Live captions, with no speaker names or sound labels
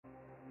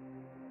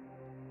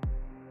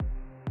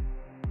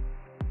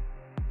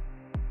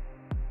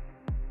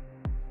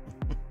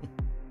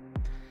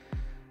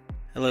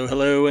Hello,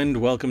 hello, and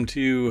welcome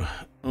to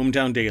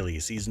ohmTown Daily,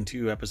 Season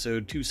 2,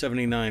 Episode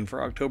 279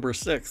 for October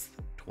 6th,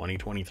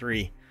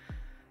 2023.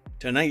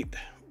 Tonight,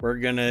 we're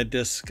going to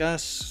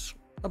discuss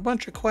a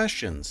bunch of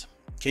questions.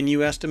 Can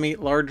you estimate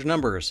large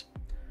numbers?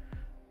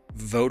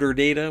 Voter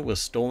data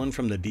was stolen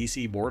from the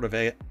DC Board of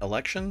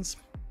Elections?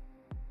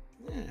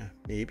 Yeah,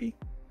 maybe.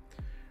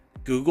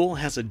 Google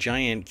has a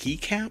giant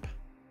keycap?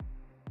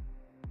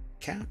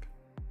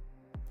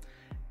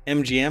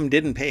 MGM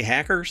didn't pay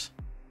hackers?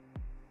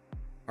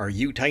 Are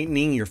you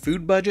tightening your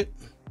food budget?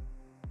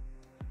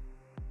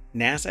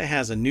 NASA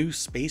has a new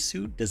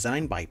spacesuit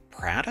designed by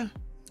Prada?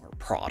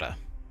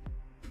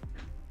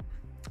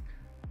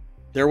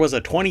 There was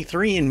a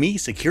 23andMe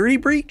security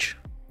breach?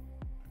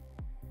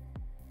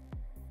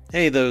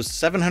 Hey, those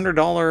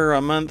 $700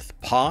 a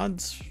month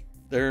pods,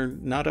 they're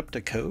not up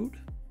to code?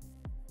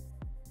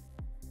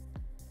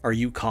 Are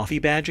you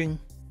coffee badging?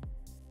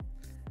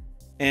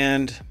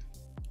 And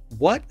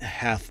what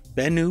hath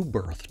Bennu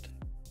birthed?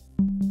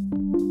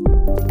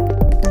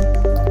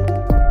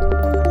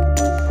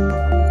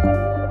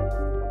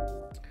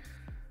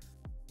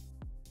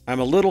 I'm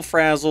a little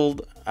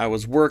frazzled. I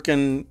was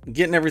working,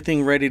 getting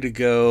everything ready to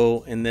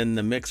go, and then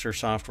the mixer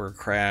software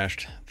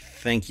crashed.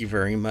 Thank you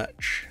very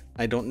much.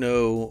 I don't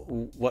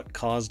know what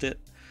caused it,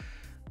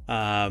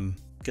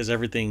 because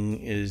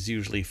everything is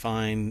usually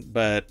fine,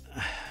 but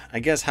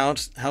I guess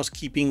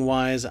housekeeping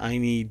wise, I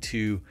need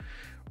to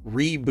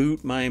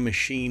reboot my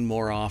machine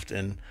more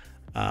often,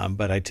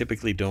 but I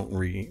typically don't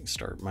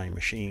restart my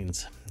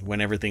machines.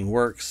 When everything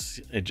works,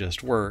 it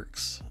just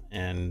works,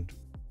 and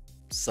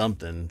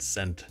something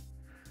sent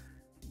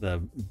the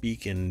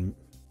Beacon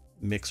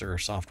mixer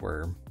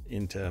software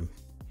into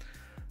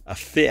a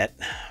fit,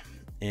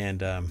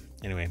 and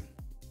anyway,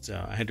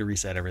 so I had to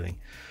reset everything.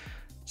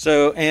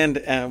 So, and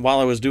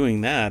while I was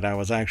doing that, I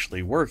was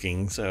actually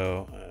working,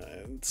 so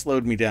it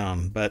slowed me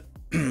down. But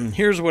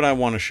here's what I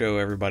want to show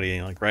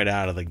everybody, like right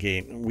out of the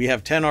gate. We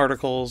have 10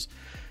 articles.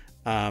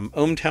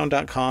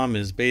 ohmTown.com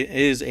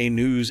is a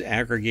news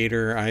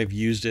aggregator. I've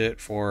used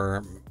it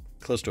for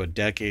close to a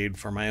decade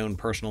for my own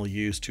personal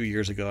use. 2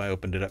 years ago, I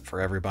opened it up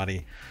for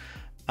everybody.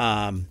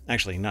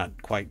 Actually,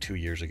 not quite 2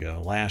 years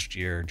ago. Last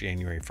year,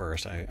 January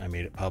 1st, I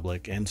made it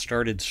public and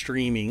started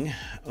streaming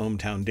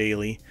ohmTown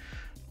Daily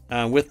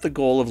with the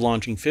goal of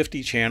launching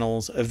 50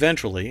 channels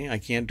eventually. I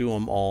can't do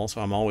them all, so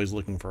I'm always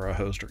looking for a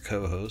host or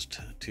co-host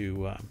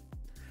to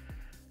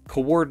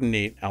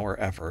coordinate our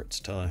efforts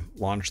to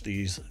launch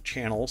these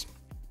channels.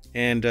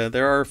 And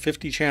there are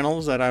 50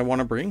 channels that I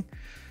want to bring,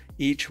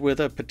 each with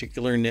a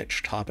particular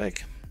niche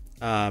topic.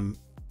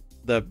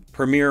 The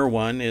premier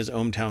one is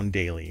ohmTown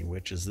Daily,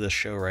 which is this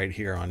show right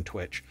here on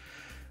Twitch.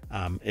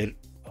 It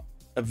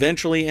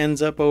eventually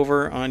ends up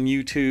over on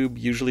YouTube,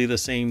 usually the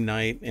same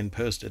night, and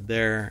posted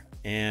there.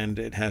 And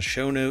it has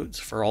show notes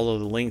for all of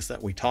the links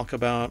that we talk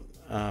about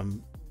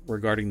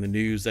regarding the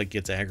news that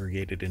gets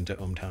aggregated into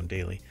ohmTown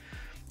Daily.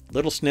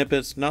 Little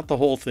snippets, not the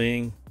whole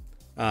thing,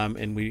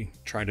 and we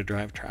try to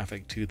drive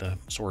traffic to the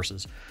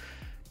sources.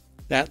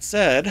 That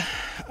said,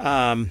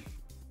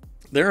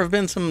 there have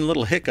been some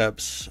little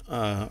hiccups,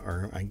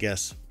 or I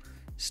guess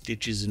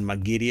stitches in my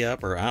giddy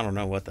up, or I don't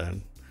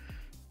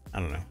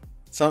know.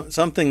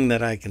 Something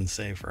that I can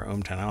say for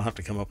ohmTown. I'll have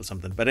to come up with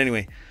something. But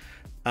anyway,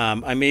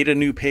 I made a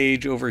new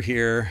page over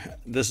here.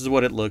 This is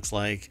what it looks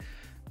like.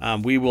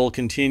 We will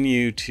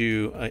continue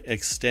to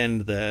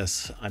extend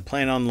this. I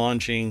plan on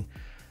launching.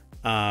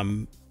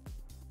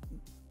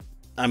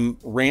 I'm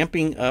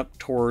ramping up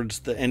towards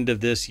the end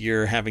of this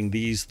year, having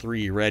these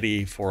 3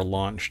 ready for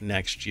launch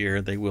next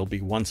year. They will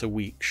be once a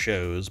week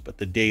shows, but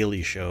the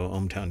daily show,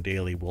 ohmTown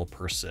Daily, will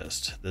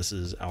persist. This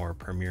is our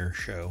premiere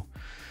show.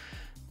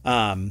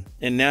 And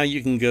now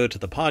you can go to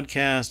the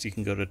podcast, you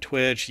can go to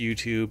Twitch,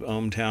 YouTube,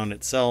 ohmTown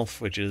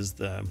itself, which is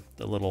this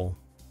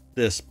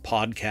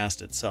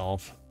podcast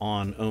itself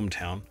on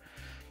ohmTown,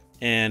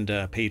 and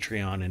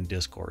Patreon and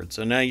Discord.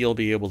 So now you'll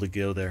be able to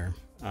go there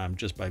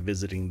just by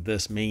visiting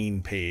this main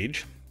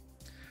page.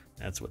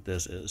 That's what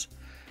this is.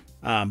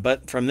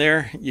 But from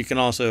there, you can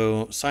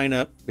also sign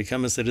up,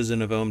 become a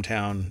citizen of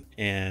ohmTown,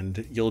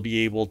 and you'll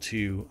be able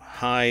to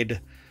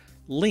hide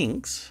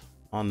links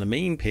on the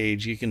main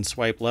page. You can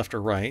swipe left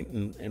or right,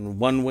 and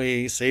one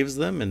way saves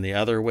them and the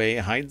other way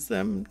hides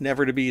them,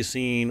 never to be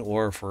seen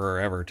or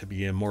forever to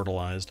be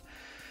immortalized.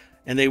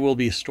 And they will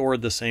be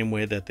stored the same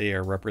way that they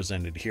are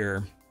represented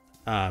here,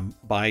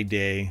 by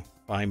day,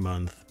 by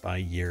month, by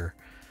year.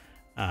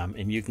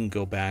 And you can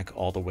go back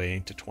all the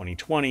way to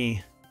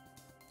 2020.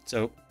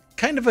 So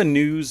kind of a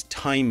news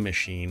time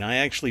machine. I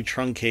actually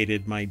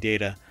truncated my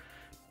data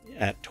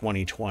at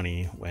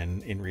 2020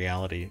 when in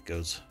reality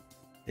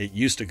it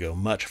used to go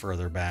much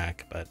further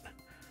back, but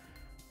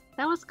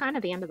that was kind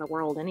of the end of the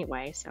world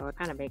anyway, so it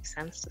kind of makes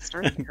sense to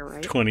start there,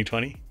 right?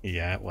 2020?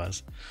 Yeah, it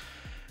was.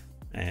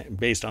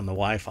 Based on the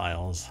Y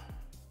files,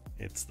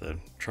 it's the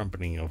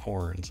trumpeting of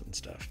horns and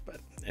stuff.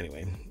 But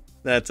anyway,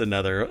 that's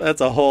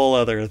a whole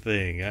other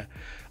thing.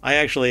 I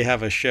actually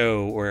have a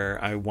show where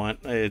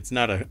it's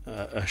not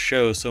a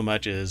show so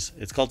much as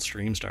it's called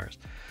Stream Stars.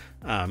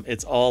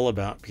 It's all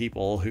about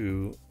people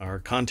who are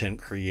content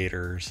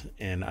creators,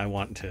 and I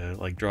want to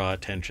like draw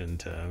attention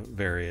to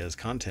various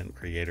content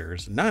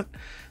creators, not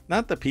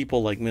the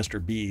people like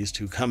Mr. Beast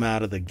who come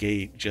out of the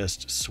gate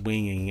just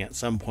swinging, at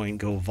some point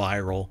go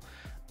viral,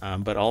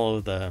 but all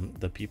of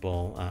the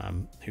people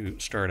who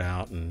start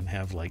out and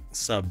have like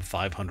sub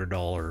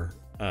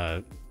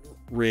 $500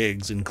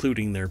 rigs,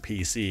 including their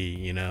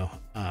PC.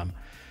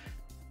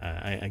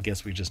 I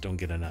guess we just don't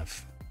get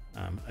enough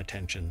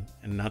attention,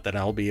 and not that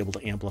I'll be able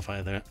to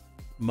amplify that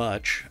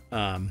much,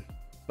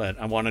 but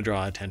I want to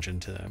draw attention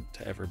to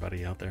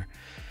everybody out there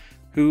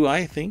who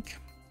I think,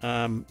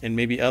 and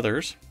maybe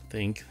others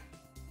think,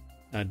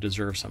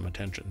 deserve some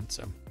attention.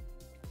 So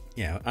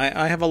yeah,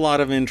 I have a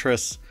lot of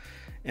interests,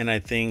 and I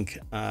think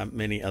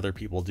many other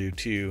people do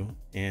too,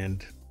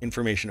 and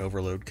information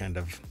overload kind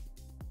of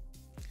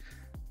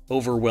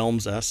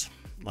overwhelms us,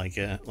 like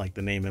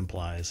the name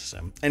implies.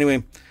 So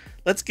anyway,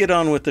 let's get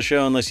on with the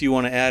show, unless you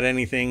want to add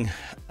anything.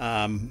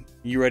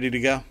 You ready to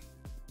go?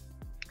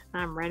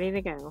 I'm ready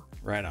to go.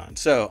 Right on.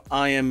 So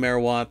I am Mayor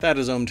Watt. That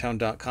is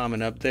ohmtown.com,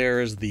 and up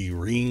there is the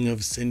Ring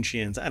of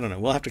Sentience. I don't know.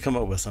 We'll have to come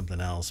up with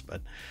something else,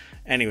 but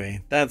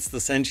anyway, that's the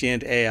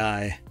sentient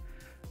AI.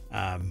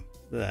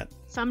 That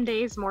some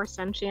days more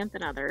sentient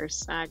than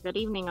others. Good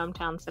evening,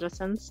 ohmTown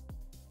citizens.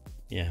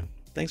 Yeah,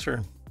 thanks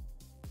for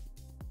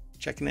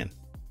checking in.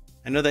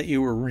 I know that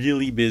you were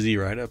really busy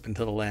right up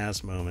until the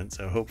last moment,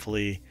 so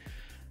hopefully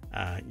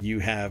you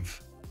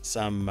have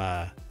some...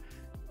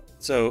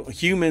 so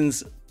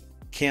humans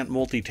can't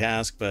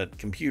multitask, but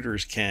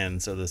computers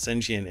can, so the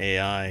sentient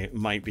AI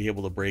might be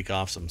able to break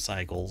off some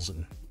cycles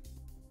and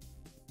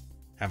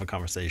have a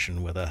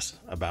conversation with us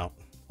about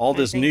all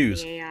this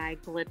news. The AI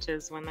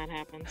glitches when that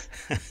happens.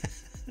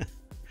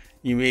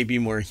 You may be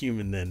more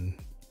human than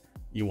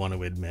you want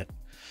to admit.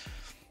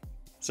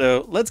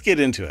 So let's get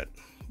into it.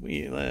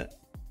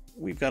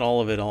 We've got all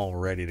of it all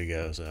ready to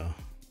go, so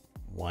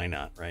why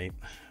not, right?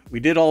 We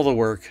did all the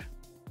work.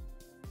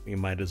 We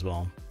might as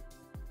well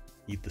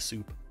eat the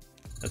soup.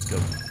 Let's go.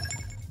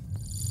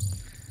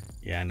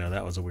 Yeah, I know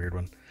that was a weird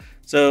one.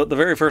 So the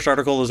very first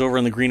article is over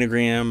in the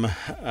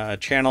Greenagram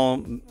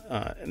channel.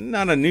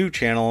 Not a new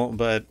channel,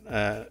 but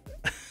a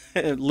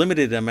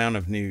limited amount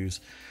of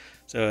news.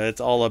 So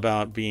it's all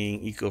about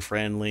being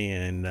eco-friendly,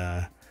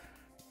 and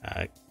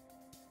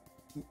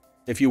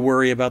if you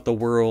worry about the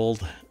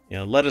world,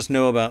 let us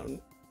know about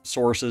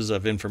sources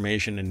of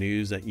information and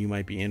news that you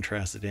might be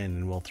interested in,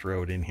 and we'll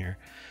throw it in here.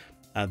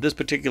 This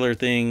particular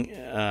thing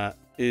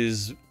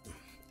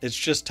it's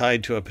just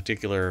tied to a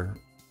particular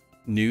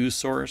news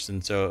source,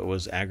 and so it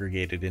was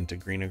aggregated into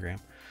Greenagram.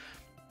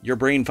 Your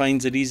brain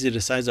finds it easy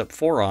to size up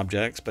 4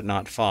 objects, but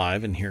not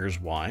 5, and here's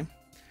why.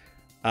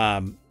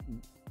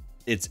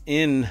 It's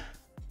in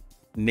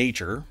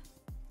Nature,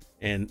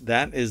 and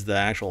that is the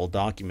actual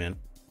document.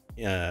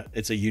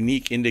 It's a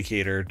unique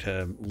indicator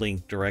to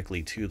link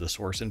directly to the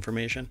source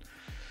information.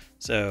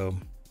 So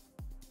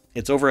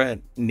it's over at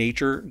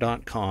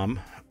nature.com.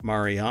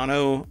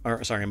 Mariana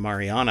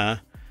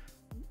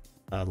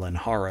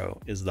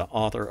Lenharo is the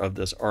author of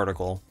this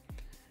article.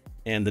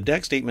 And the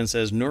deck statement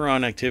says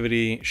neuron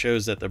activity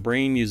shows that the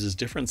brain uses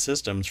different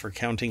systems for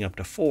counting up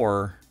to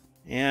 4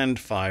 and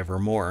 5 or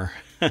more.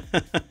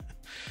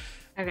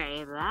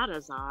 Okay, that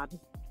is odd.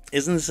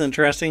 Isn't this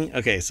interesting?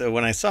 Okay, so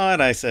when I saw it,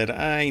 I said,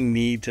 I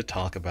need to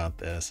talk about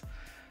this.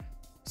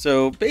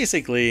 So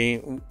basically,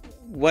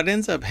 what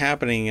ends up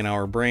happening in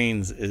our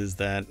brains is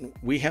that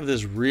we have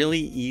this really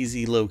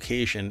easy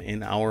location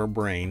in our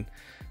brain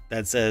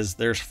that says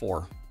there's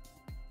 4.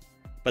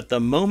 But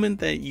the moment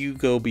that you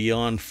go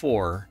beyond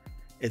 4,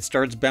 it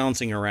starts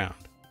bouncing around.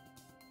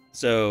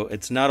 So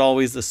it's not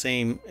always the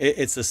same.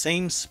 It's the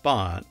same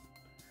spot,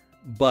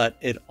 but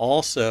it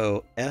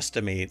also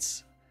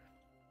estimates,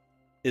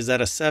 is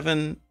that a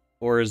 7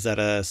 or is that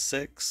a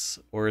 6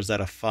 or is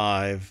that a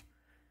 5?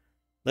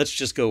 Let's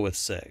just go with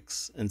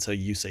 6. And so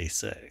you say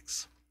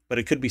 6, but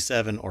it could be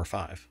 7 or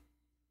 5.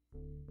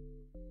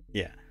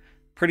 Yeah,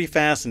 pretty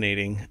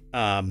fascinating.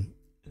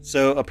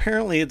 So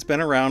apparently it's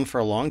been around for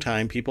a long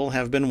time. People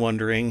have been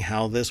wondering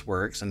how this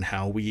works and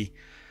how we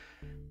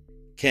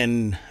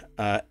can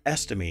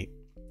estimate.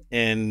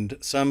 And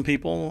some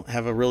people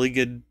have a really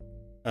good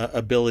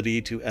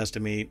ability to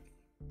estimate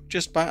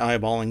just by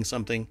eyeballing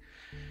something.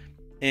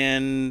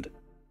 And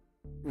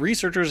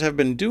researchers have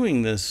been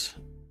doing this.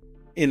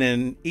 In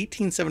an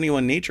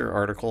 1871 Nature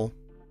article,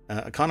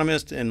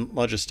 economist and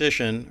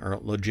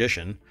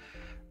logician,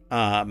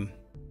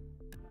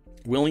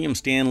 William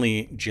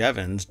Stanley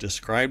Jevons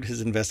described his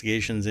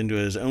investigations into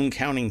his own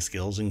counting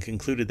skills and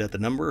concluded that the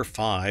number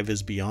 5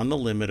 is beyond the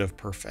limit of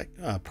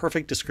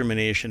perfect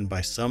discrimination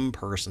by some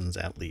persons,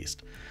 at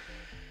least.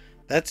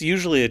 That's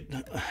usually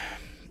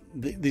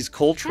these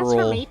cultural...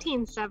 That's from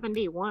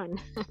 1871.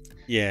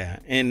 Yeah,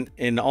 and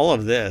in all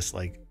of this,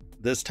 like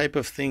this type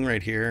of thing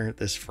right here,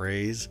 this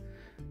phrase,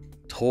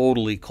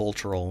 totally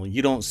cultural.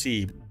 You don't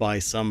see by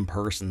some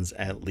persons,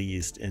 at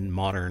least, in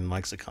modern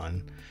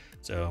lexicon.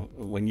 So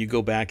when you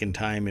go back in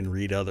time and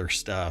read other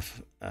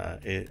stuff,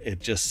 it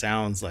just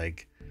sounds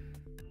like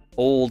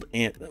old,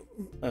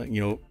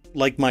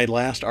 like my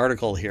last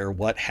article here,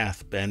 what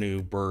hath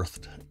Bennu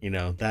birthed?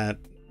 That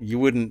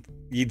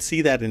you'd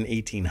see that in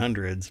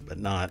 1800s, but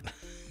not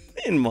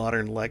in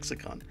modern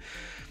lexicon.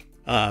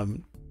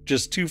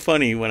 Just too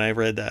funny when I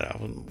read that. I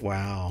went,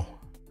 wow,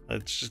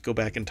 let's just go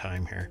back in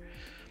time here.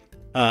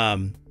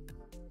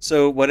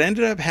 So what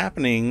ended up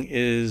happening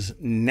is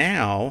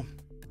now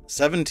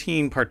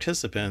 17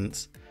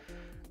 participants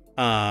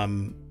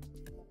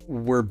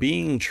were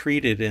being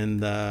treated in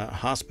the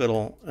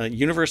hospital,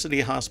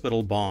 University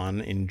Hospital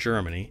Bonn in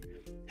Germany,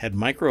 had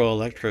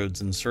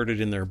microelectrodes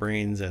inserted in their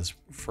brains as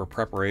for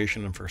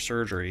preparation and for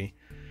surgery,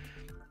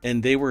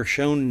 and they were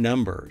shown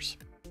numbers,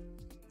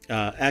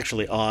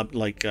 actually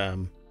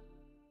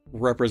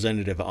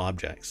representative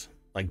objects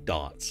like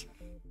dots,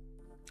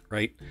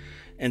 right?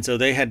 And so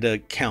they had to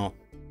count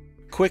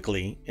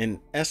quickly an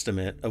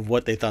estimate of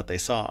what they thought they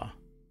saw.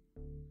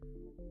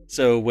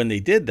 So when they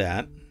did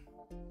that,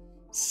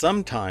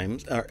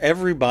 sometimes, or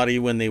everybody,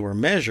 when they were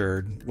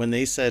measured, when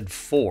they said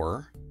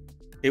 4,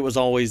 it was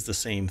always the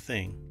same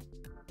thing,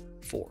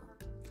 4.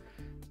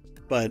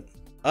 But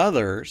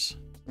others,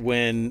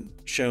 when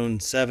shown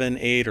 7,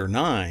 8, or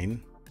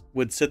 9,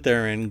 would sit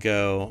there and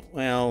go,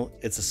 well,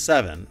 it's a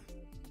 7.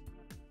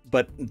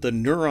 But the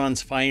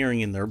neurons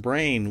firing in their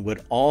brain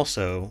would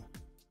also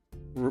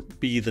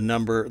be the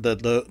number, the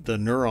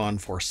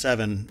neuron for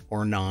 7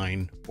 or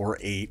 9 or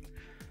 8.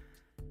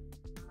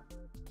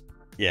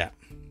 Yeah.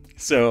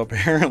 So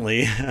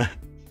apparently,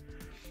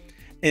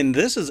 and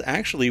this is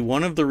actually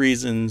one of the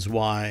reasons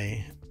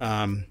why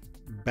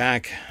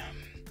back,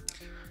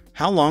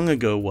 how long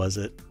ago was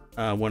it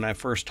when I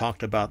first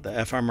talked about the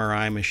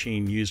fMRI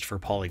machine used for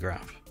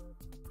polygraph?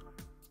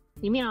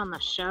 You mean on the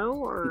show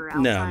or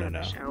outside of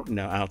the show?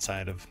 No,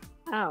 outside of.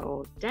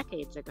 Oh,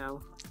 decades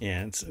ago.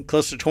 Yeah, it's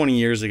close to 20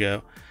 years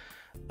ago.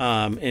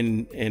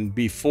 And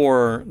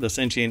before the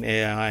sentient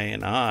AI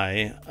and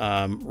I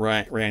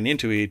ran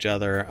into each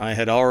other, I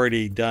had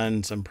already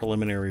done some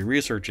preliminary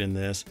research in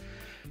this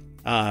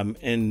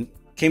and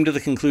came to the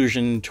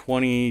conclusion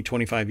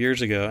 25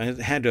 years ago, and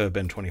it had to have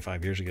been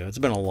 25 years ago, it's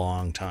been a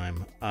long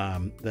time,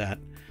 that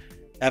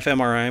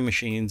fMRI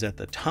machines at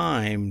the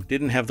time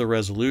didn't have the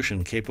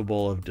resolution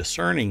capable of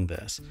discerning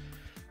this.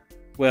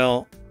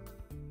 Well,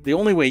 the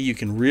only way you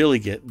can really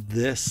get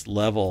this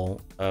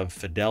level of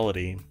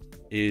fidelity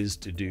is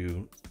to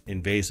do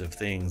invasive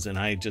things, and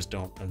I just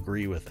don't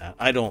agree with that.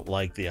 I don't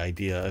like the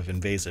idea of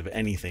invasive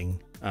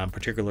anything,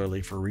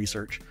 particularly for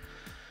research,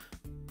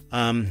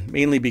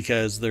 mainly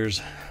because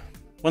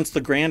once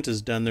the grant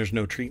is done, there's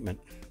no treatment.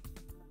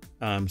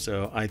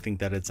 So I think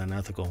that it's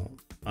unethical.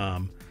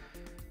 But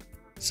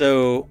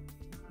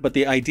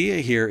the idea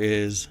here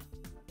is,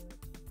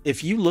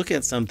 if you look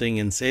at something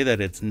and say that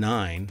it's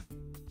 9,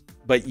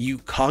 but you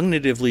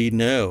cognitively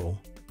know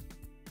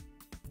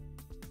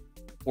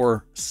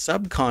or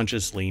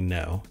subconsciously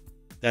know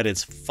that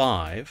it's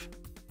 5,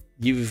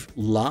 you've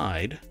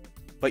lied,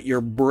 but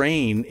your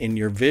brain and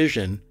your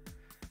vision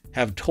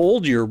have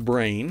told your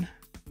brain,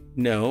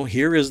 no,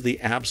 here is the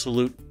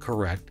absolute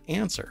correct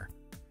answer.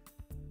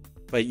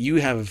 But you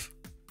have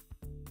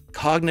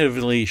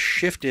cognitively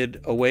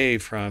shifted away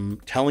from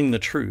telling the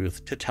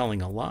truth to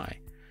telling a lie.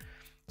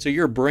 So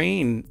your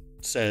brain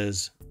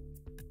says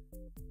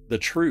the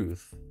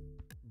truth,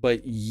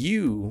 but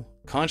you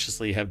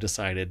consciously have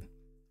decided,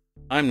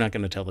 I'm not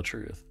going to tell the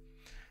truth.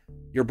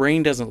 Your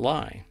brain doesn't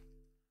lie.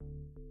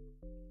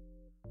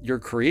 Your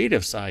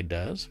creative side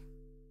does.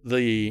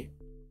 The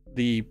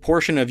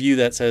portion of you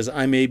that says,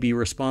 I may be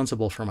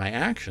responsible for my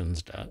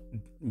actions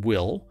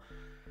will.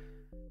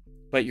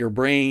 But your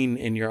brain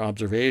and your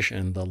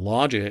observation, the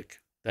logic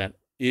that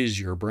is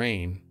your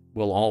brain,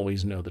 will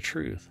always know the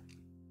truth.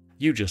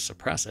 You just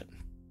suppress it.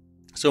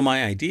 So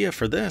my idea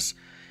for this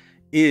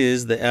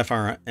is the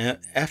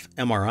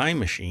fMRI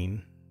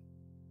machine.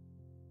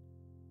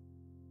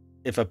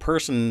 If a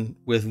person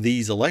with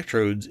these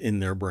electrodes in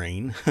their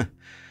brain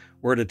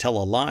were to tell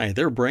a lie,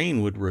 their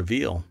brain would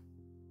reveal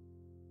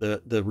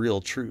the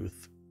real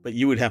truth. But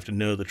you would have to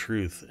know the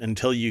truth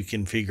until you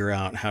can figure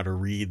out how to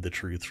read the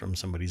truth from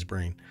somebody's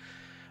brain.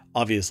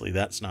 Obviously,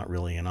 that's not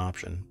really an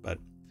option. But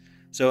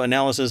so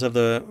analysis of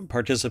the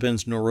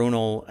participants'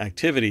 neuronal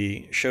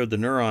activity showed the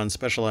neurons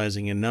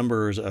specializing in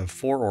numbers of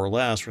 4 or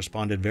less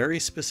responded very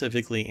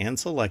specifically and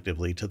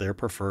selectively to their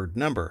preferred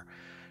number.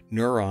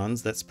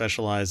 Neurons that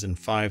specialize in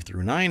 5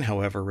 through 9,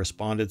 however,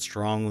 responded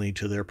strongly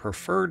to their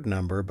preferred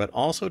number, but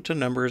also to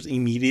numbers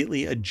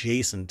immediately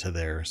adjacent to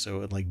theirs, so it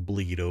would like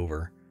bleed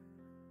over.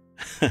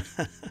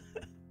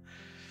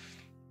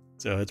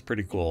 So it's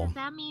pretty cool. Does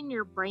that mean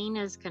your brain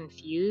is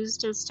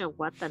confused as to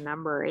what the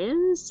number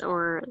is,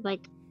 or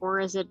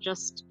is it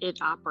just it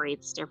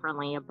operates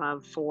differently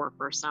above 4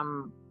 for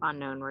some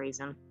unknown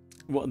reason?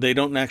 Well, they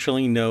don't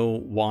actually know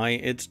why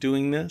it's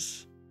doing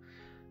this.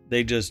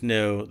 They just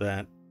know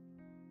that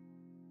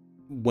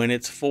when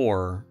it's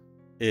 4,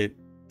 it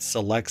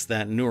selects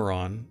that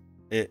neuron.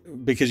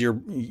 Because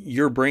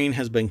your brain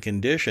has been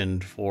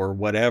conditioned for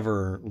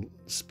whatever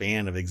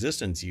span of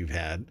existence you've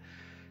had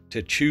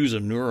to choose a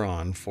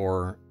neuron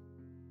for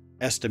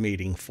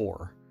estimating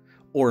 4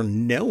 or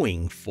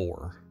knowing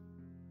 4,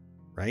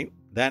 right?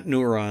 That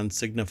neuron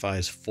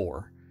signifies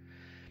 4.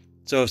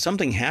 So if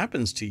something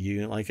happens to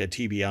you, like a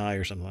TBI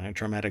or something, like a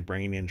traumatic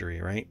brain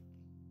injury, right?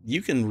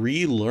 You can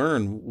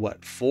relearn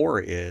what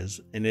 4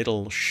 is, and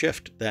it'll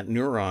shift that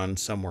neuron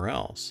somewhere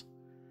else,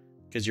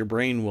 because your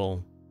brain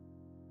will,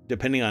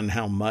 depending on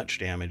how much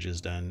damage is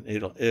done,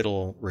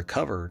 it'll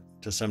recover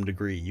to some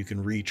degree. You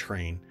can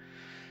retrain.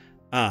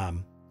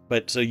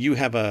 But so you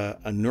have a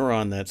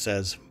neuron that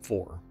says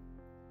 4,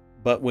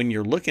 but when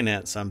you're looking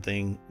at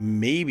something,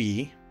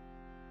 maybe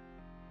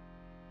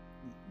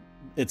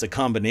it's a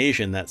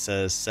combination that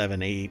says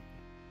 7, 8,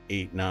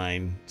 8,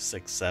 9,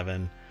 6,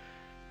 7.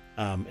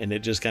 And it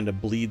just kind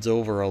of bleeds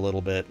over a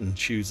little bit and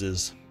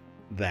chooses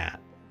that.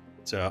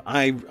 So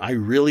I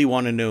really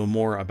want to know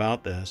more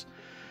about this.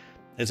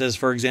 It says,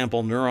 for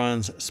example,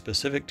 neurons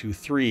specific to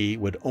 3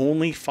 would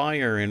only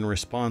fire in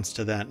response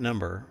to that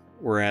number,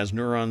 whereas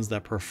neurons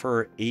that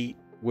prefer 8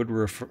 would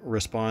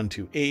respond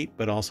to 8,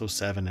 but also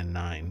 7 and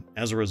 9.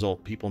 As a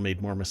result, people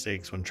made more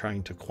mistakes when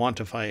trying to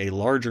quantify a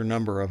larger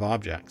number of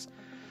objects.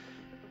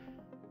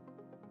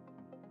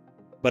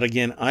 But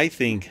again, I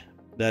think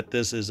that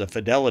this is a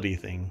fidelity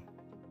thing.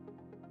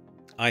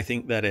 I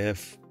think that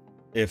if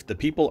the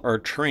people are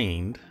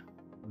trained,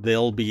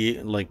 they'll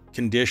be like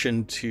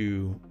conditioned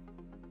to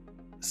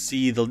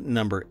see the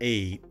number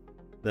 8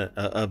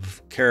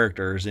 of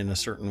characters in a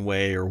certain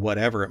way, or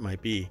whatever it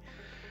might be.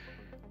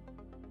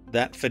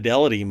 That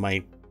fidelity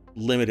might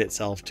limit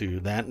itself to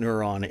that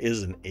neuron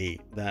is an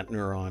 8, that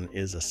neuron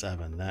is a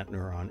 7, that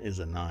neuron is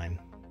a 9,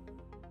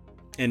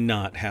 and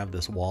not have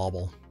this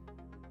wobble.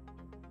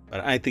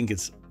 But I think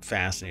it's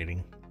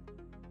fascinating.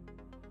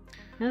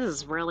 This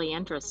is really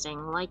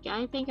interesting. Like,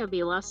 I think it'd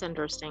be less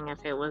interesting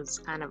if it was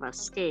kind of a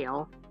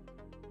scale,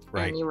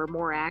 Right. and you were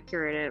more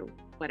accurate at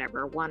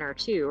whatever 1 or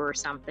 2 or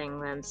something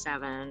than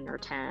 7 or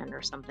 10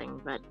 or something.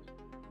 But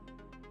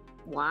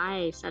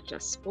why such a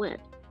split?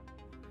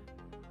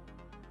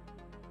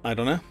 I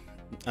don't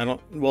know.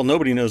 Well,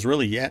 nobody knows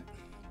really yet.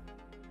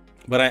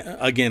 But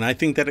I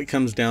think that it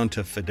comes down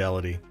to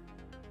fidelity.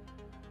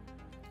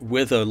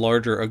 With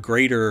a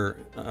greater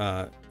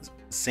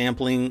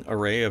sampling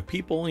array of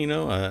people,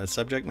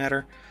 subject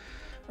matter,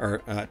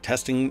 or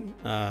testing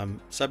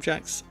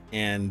subjects,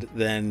 and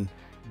then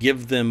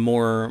give them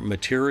more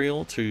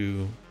material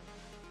to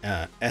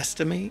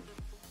estimate.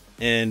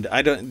 And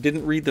I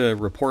didn't read the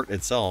report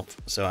itself,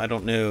 so I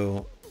don't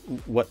know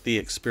what the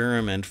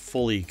experiment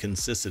fully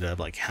consisted of,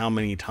 like how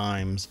many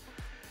times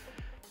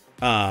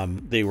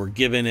they were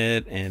given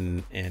it,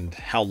 and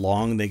how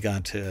long they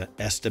got to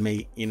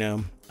estimate.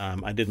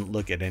 I didn't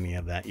look at any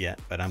of that yet,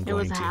 but I'm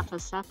going to. It was half a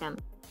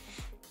second.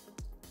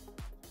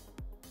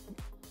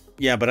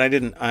 Yeah, but I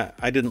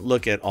didn't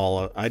look at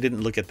I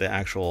didn't look at the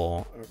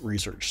actual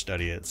research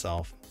study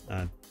itself.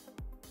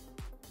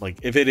 Like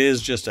if it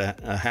is just a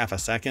half a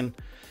second,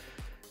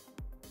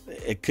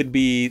 it could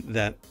be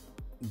that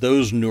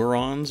those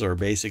neurons are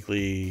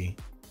basically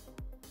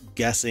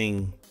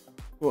guessing.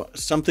 Well,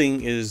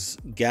 something is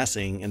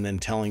guessing and then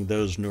telling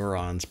those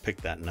neurons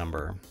pick that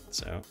number.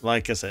 So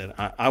like I said,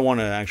 I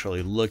want to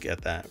actually look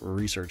at that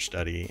research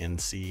study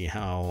and see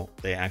how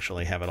they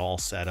actually have it all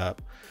set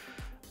up.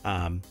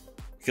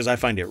 Because I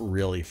find it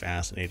really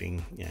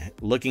fascinating. Yeah,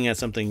 looking at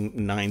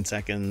something 9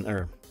 seconds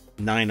or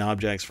 9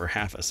 objects for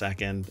half a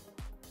second,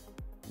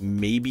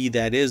 maybe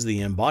that is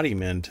the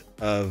embodiment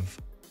of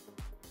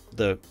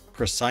the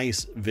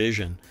precise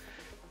vision.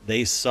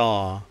 They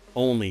saw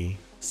only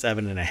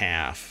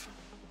 7.5.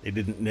 They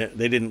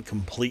didn't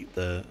complete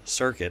the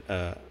circuit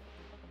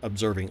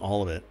observing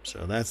all of it.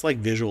 So that's like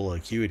visual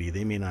acuity.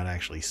 They may not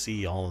actually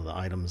see all of the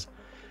items.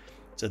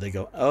 So they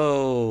go,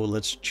 oh,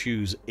 let's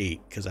choose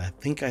 8 because I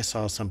think I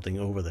saw something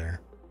over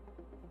there.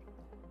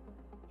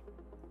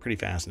 Pretty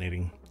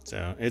fascinating.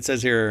 So it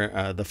says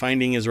here, the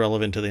finding is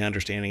relevant to the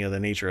understanding of the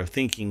nature of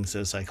thinking,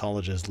 says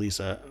psychologist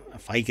Lisa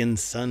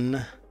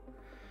Feigenson,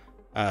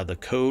 the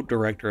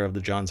co-director of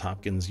the Johns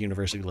Hopkins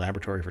University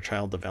Laboratory for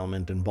Child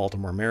Development in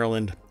Baltimore,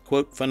 Maryland.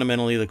 Quote,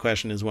 fundamentally, the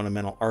question is one of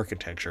mental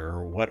architecture,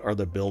 or what are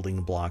the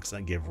building blocks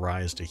that give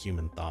rise to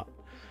human thought?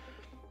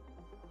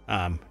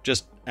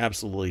 Just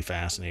absolutely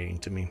fascinating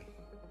to me.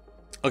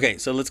 Okay,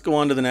 so let's go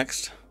on to the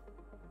next.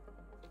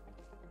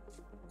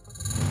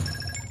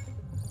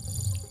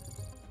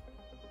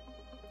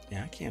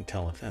 Yeah, I can't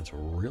tell if that's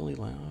really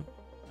loud.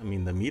 I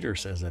mean, the meter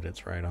says that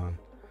it's right on.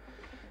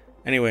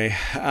 Anyway,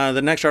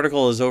 the next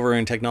article is over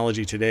in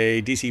Technology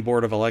Today. DC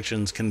Board of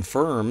Elections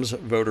confirms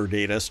voter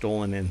data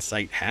stolen in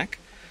site hack.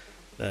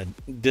 The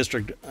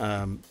District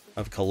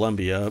of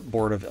Columbia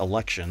Board of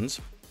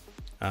Elections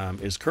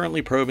is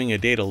currently probing a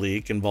data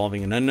leak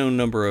involving an unknown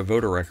number of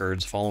voter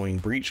records following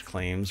breach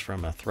claims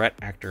from a threat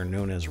actor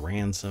known as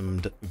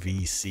Ransomed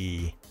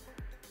VC.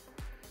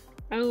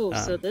 Oh,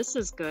 so this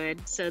is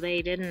good. So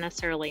they didn't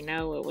necessarily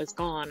know it was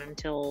gone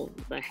until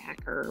the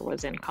hacker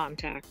was in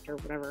contact or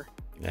whatever.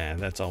 Yeah,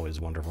 that's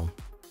always wonderful.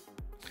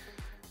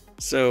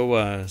 So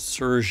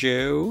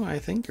Sergio, I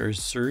think, or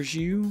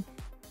Sergio,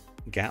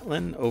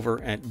 Gatlin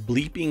over at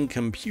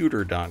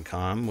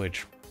bleepingcomputer.com,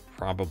 which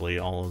probably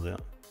all of the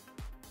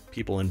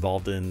people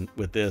involved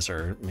with this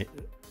are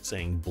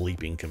saying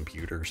bleeping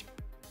computers.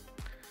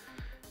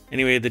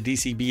 Anyway, the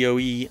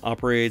DCBOE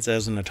operates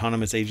as an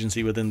autonomous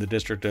agency within the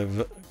District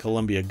of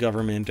Columbia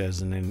government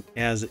and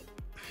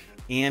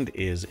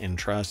is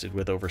entrusted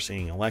with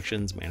overseeing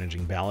elections,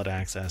 managing ballot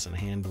access, and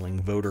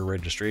handling voter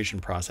registration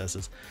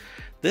processes.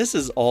 This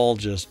is all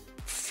just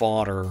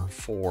fodder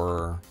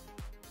for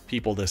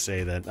people to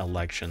say that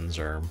elections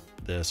are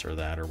this or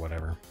that or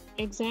whatever.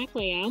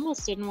 Exactly. I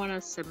almost didn't want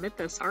to submit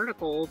this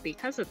article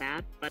because of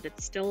that, but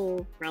it's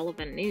still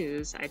relevant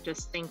news. I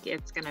just think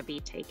it's going to be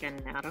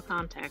taken out of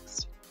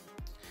context.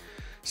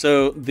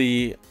 So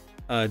the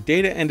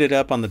data ended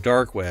up on the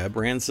dark web.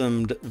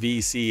 Ransomed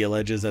VC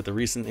alleges that the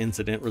recent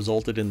incident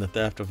resulted in the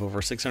theft of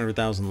over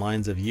 600,000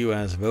 lines of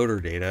U.S. voter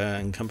data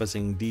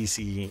encompassing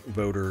D.C.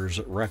 voters'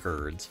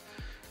 records.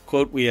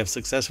 Quote, "We have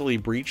successfully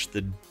breached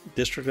the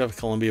District of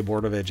Columbia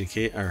Board of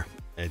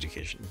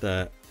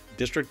the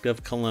District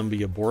of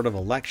Columbia Board of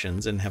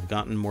Elections and have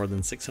gotten more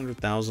than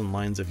 600,000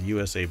 lines of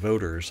USA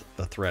voters,"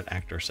 the threat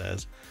actor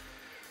says.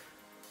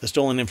 The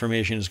stolen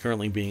information is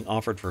currently being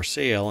offered for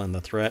sale in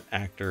the threat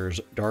actor's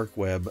dark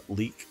web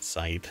leak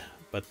site,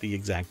 but the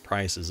exact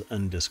price is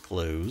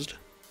undisclosed.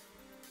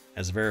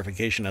 As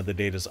verification of the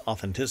data's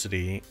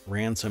authenticity,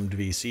 Ransomed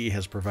VC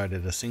has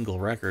provided a single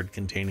record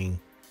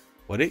containing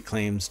what it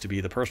claims to be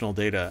the personal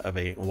data of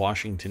a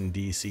Washington,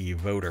 D.C.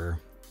 voter.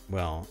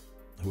 Well,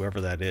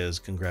 whoever that is,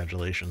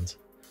 congratulations.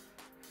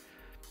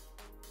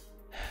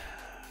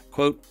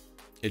 Quote,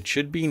 "It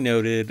should be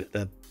noted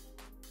that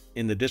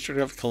in the District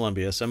of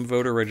Columbia, some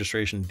voter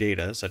registration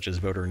data, such as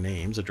voter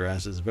names,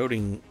 addresses,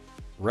 voting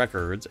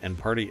records, and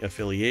party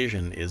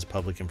affiliation, is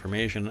public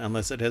information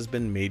unless it has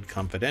been made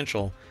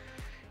confidential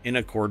in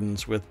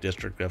accordance with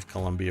District of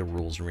Columbia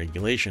rules and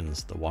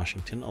regulations," the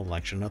Washington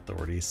Election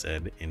Authority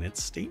said in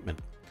its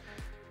statement.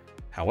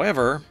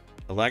 However,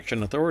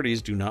 election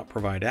authorities do not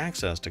provide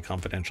access to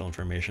confidential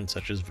information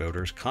such as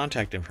voters'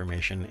 contact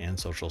information and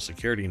social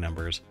security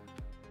numbers.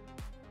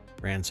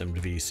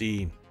 Ransomed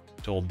VC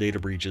told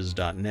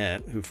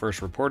databreaches.net, who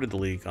first reported the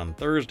leak on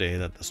Thursday,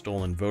 that the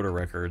stolen voter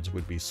records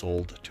would be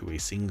sold to a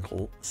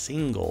single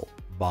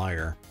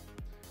buyer.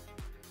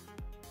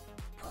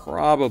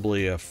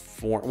 Probably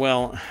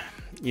well,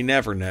 you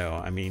never know.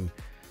 I mean,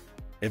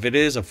 if it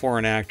is a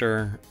foreign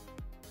actor,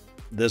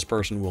 this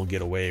person will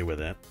get away with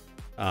it.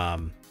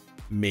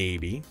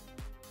 Maybe.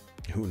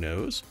 Who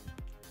knows?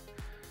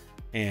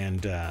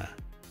 And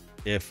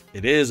if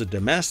it is a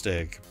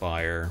domestic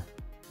buyer,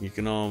 you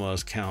can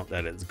almost count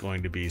that it's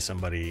going to be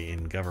somebody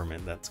in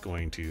government that's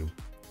going to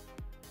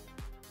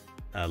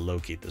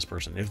locate this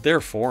person. If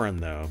they're foreign,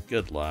 though,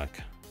 good luck.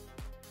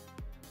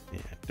 Yeah.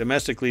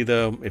 Domestically,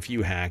 though, if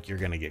you hack, you're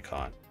going to get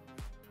caught.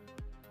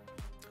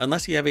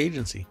 Unless you have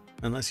agency.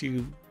 Unless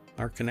you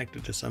are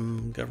connected to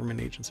some government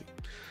agency.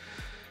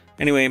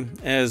 Anyway,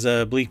 as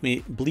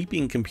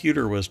Bleeping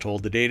Computer was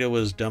told, the data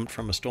was dumped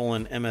from a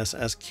stolen MS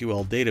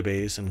SQL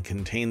database and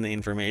contained the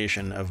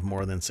information of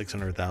more than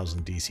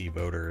 600,000 DC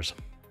voters.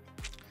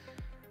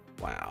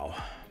 Wow.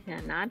 Yeah,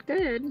 not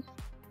good.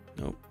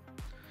 Nope.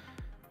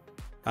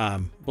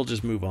 We'll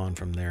just move on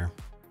from there.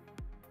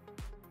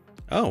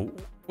 Oh,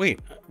 wait,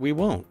 we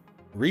won't.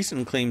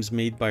 Recent claims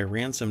made by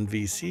Ransomed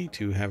VC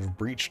to have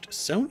breached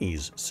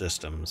Sony's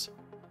systems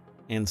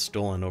and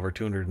stolen over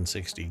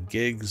 260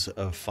 gigs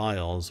of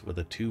files with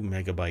a 2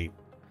 megabyte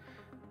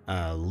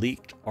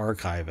leaked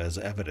archive as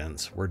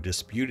evidence were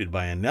disputed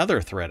by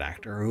another threat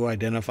actor who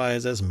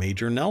identifies as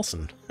Major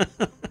Nelson.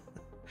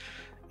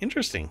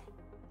 Interesting.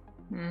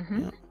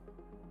 Mm-hmm.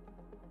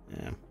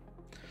 Yeah.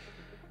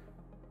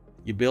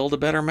 You build a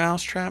better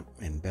mousetrap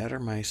and better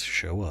mice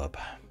show up.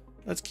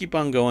 Let's keep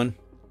on going.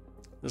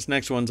 This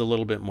next one's a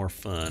little bit more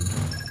fun.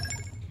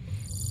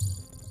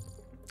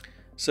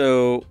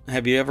 So,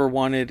 have you ever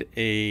wanted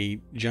a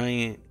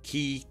giant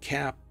key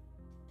cap?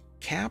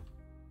 I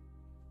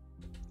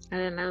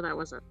didn't know that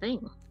was a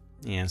thing.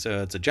 Yeah,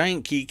 so it's a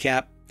giant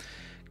keycap.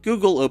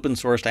 Google open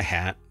sourced a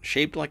hat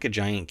shaped like a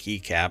giant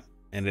keycap,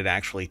 and it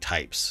actually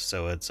types.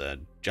 So it's a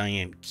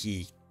giant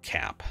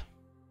keycap.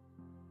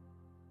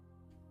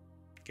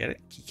 Get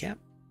it? Keycap?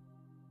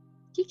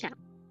 Keycap.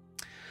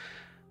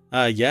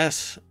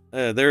 Yes.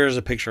 There is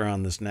a picture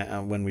on this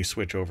when we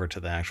switch over to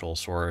the actual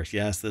source.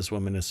 Yes, this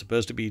woman is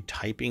supposed to be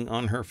typing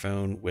on her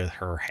phone with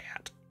her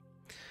hat.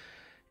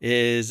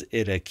 Is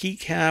it a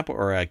keycap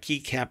or a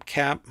keycap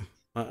cap?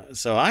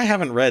 So I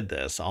haven't read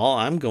this. All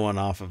I'm going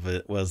off of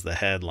it was the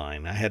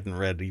headline. I hadn't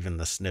read even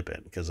the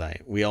snippet because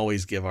we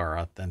always give our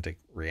authentic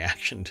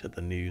reaction to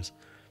the news.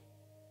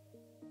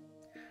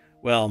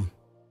 Well,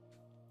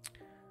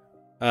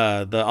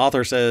 the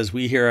author says,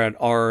 we here at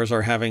ours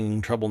are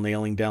having trouble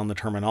nailing down the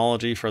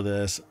terminology for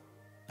this.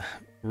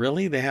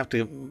 Really? They have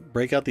to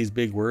break out these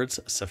big words?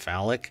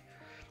 Cephalic,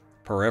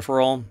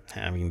 peripheral,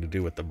 having to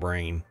do with the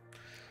brain.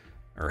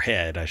 Or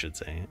head, I should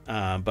say.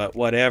 But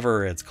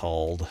whatever it's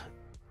called,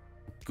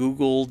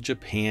 Google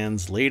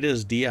Japan's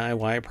latest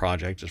DIY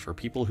project is for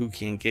people who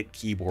can't get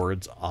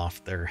keyboards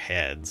off their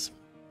heads.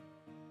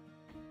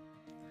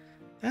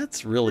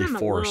 That's really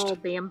forced. I'm a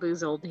little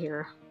bamboozled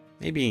here.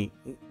 Maybe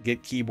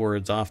get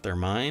keyboards off their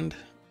mind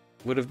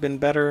would have been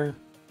better.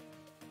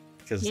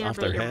 Because yeah, off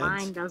but their your heads.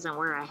 mind doesn't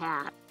wear a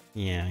hat.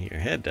 Yeah, your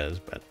head does,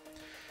 but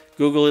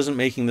Google isn't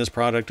making this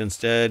product.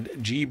 Instead,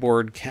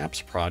 Gboard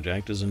Caps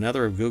project is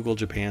another of Google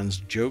Japan's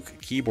joke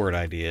keyboard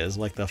ideas,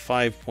 like the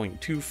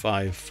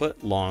 5.25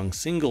 foot long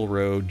single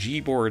row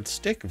Gboard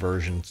stick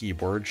version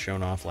keyboard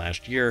shown off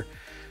last year,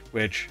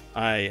 which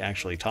I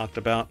actually talked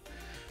about.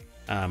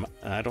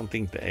 I don't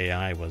think the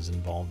AI was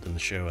involved in the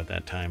show at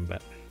that time,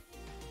 but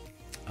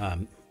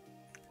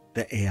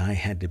the AI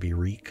had to be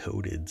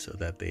recoded so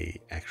that they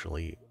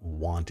actually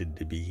wanted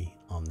to be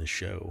on the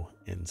show.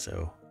 And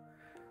so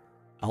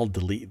I'll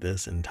delete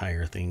this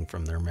entire thing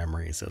from their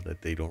memory so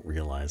that they don't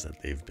realize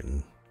that they've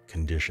been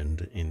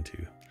conditioned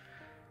into.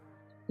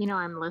 You know,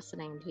 I'm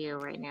listening to you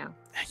right now.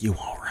 You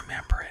won't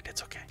remember it.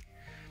 It's okay.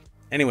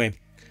 Anyway,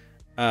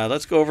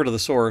 let's go over to the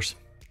source.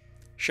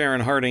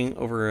 Sharon Harding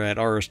over at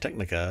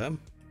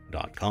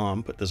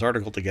ArsTechnica.com put this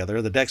article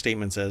together. The deck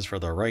statement says, for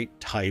the right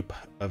type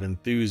of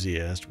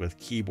enthusiast with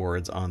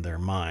keyboards on their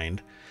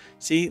mind.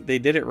 See, they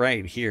did it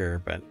right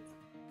here, but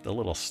the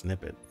little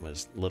snippet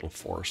was a little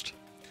forced.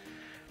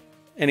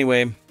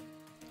 Anyway,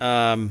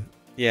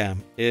 yeah,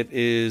 it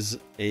is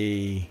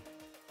a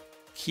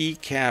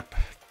keycap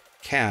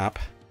cap.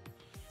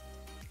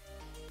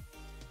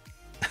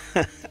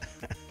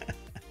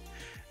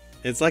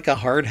 It's like a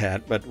hard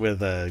hat, but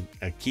with a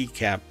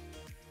keycap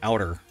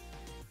outer.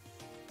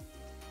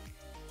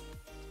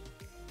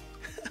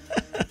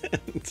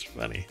 It's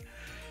funny.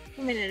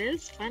 I mean, it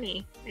is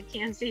funny. I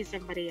can't see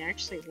somebody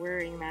actually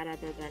wearing that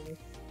other than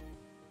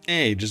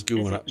hey, just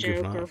goofing up,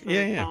 joke goofing or off. for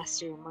a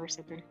costume or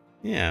something.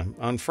 Yeah,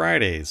 on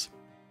Fridays.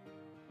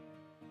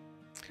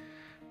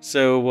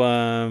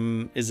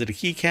 So, is it a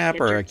keycap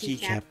or a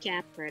keycap?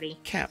 Cap ready.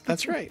 Cap,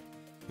 that's right.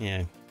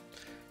 Yeah.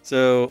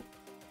 So,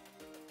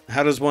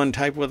 how does one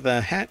type with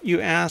a hat,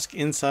 you ask?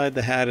 Inside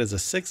the hat is a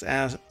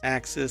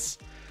 6-axis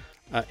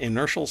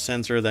inertial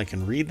sensor that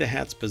can read the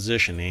hat's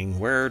positioning.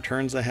 Wearer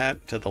turns the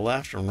hat to the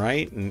left and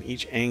right, and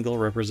each angle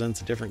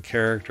represents a different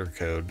character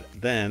code.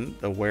 Then,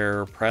 the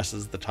wearer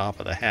presses the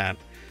top of the hat,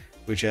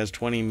 which has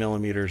 20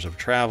 millimeters of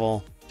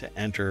travel, to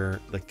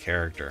enter the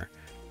character.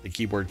 The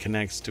keyboard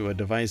connects to a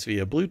device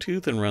via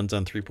Bluetooth and runs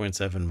on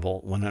 3.7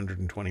 volt,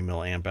 120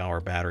 milliamp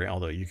hour battery,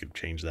 although you could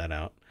change that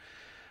out.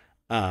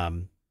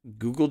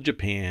 Google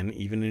Japan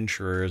even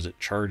ensures it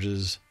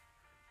charges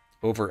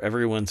over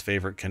everyone's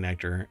favorite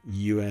connector,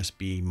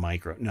 USB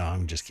micro. No,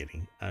 I'm just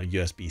kidding.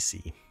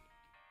 USB-C.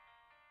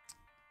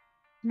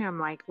 And I'm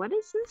like, what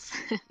is this?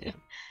 Yeah.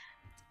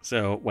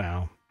 So,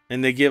 wow.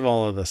 And they give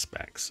all of the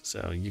specs.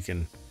 So you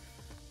can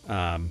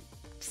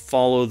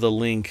follow the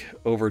link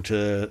over to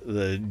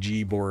the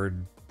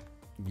Gboard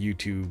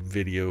YouTube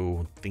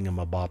video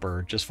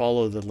thingamabopper. Just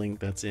follow the link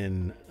that's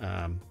in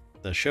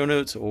the show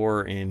notes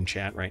or in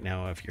chat right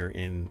now if you're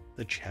in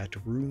the chat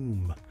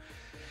room.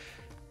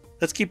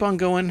 Let's keep on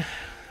going.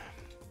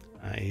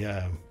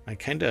 I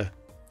kind of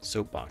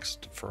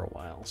soapboxed for a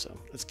while, so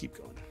let's keep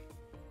going.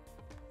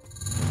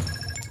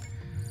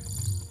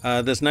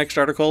 This next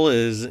article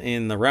is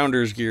in the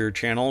Rounders Gear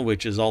channel,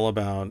 which is all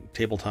about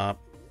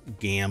tabletop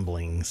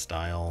gambling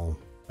style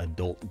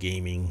adult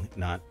gaming,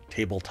 not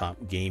tabletop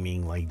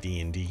gaming like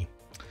D&D.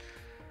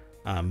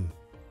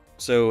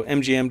 So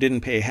MGM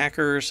didn't pay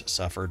hackers,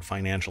 suffered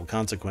financial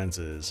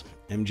consequences.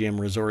 MGM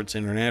Resorts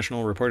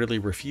International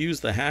reportedly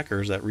refused the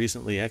hackers that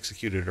recently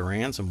executed a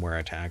ransomware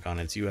attack on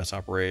its U.S.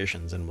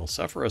 operations and will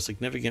suffer a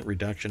significant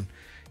reduction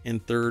in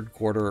third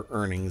quarter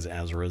earnings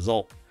as a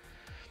result.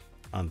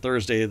 On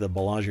Thursday, the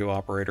Bellagio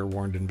operator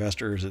warned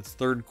investors its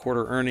third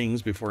quarter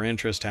earnings before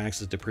interest,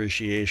 taxes,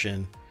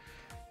 depreciation,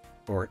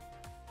 or,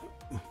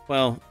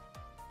 well,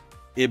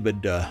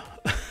 EBITDA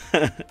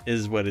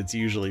is what it's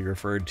usually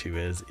referred to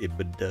as,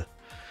 EBITDA.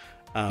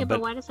 Yeah, but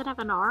why does it have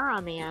an R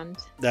on the end?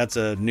 That's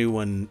a new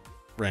one,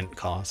 rent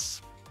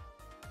costs.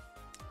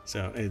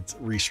 So it's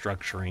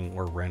restructuring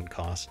or rent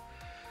costs.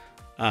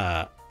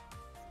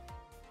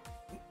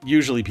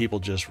 Usually people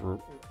just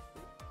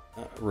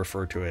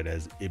refer to it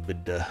as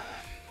EBITDA.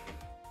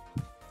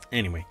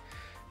 Anyway,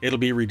 it'll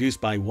be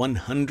reduced by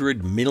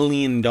 $100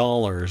 million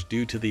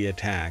due to the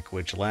attack,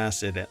 which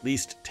lasted at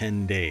least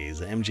 10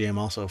 days. MGM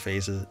also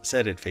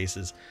said it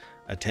faces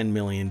a $10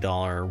 million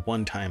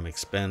one-time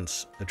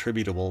expense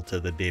attributable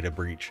to the data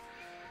breach.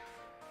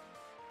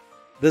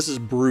 This is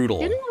brutal.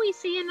 Didn't we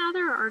see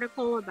another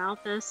article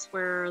about this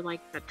where,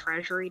 like, the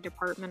Treasury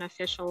Department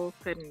official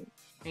couldn't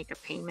make a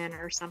payment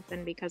or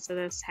something because of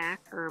this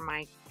hack? Or am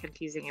I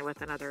confusing it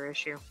with another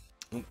issue?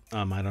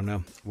 I don't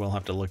know. We'll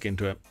have to look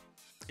into it.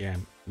 Yeah,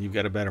 you've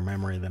got a better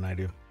memory than I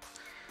do.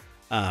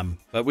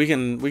 But we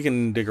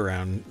can dig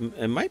around.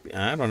 It might be,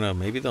 I don't know,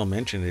 maybe they'll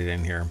mention it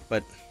in here,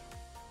 but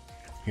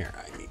here,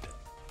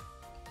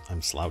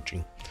 I'm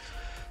slouching.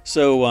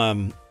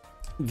 So,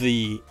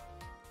 the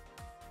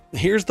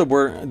here's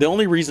the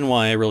only reason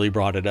why I really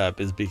brought it up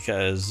is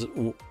because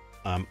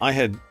I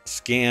had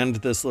scanned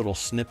this little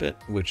snippet,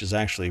 which is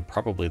actually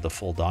probably the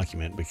full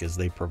document because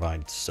they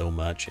provide so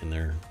much in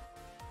their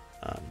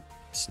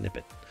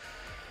snippet.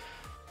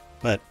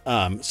 But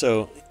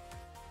so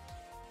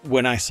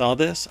when I saw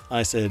this,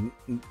 I said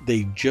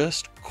they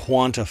just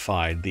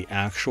quantified the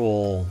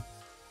actual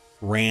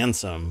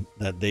ransom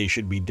that they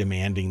should be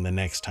demanding the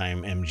next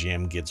time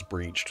MGM gets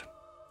breached.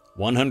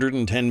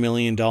 $110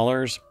 million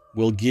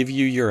will give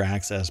you your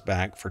access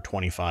back for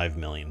 $25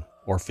 million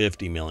or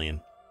 $50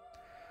 million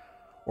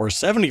or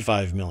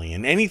 $75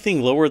 million.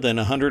 Anything lower than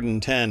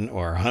 110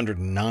 or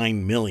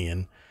 109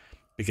 million,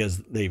 because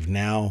they've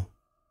now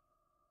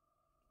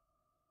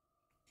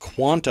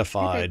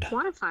quantified. Yeah, they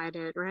quantified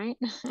it, right?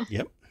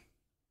 Yep.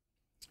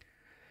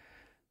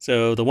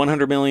 So the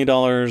 $100 million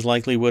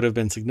likely would have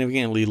been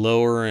significantly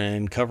lower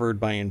and covered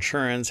by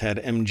insurance had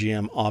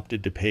MGM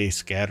opted to pay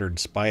Scattered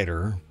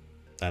Spider,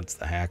 that's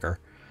the hacker.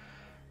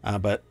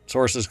 But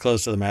sources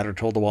close to the matter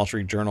told the Wall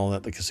Street Journal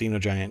that the casino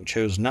giant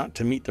chose not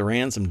to meet the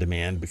ransom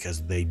demand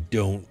because they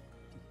don't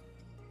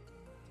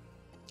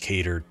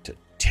cater to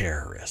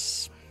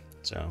terrorists.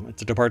 So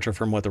it's a departure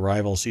from what the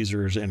rival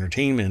Caesars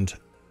Entertainment,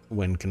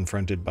 when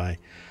confronted by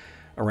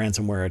a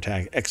ransomware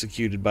attack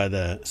executed by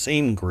the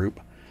same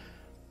group.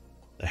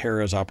 The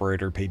Harrah's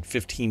operator paid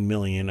 $15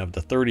 million of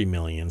the $30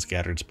 million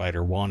Scattered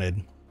Spider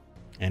wanted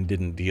and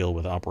didn't deal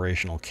with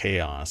operational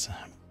chaos,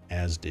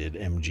 as did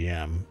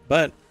MGM.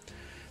 But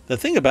the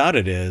thing about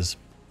it is,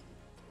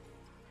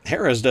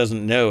 Harrah's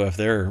doesn't know if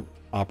their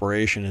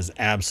operation is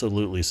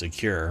absolutely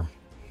secure.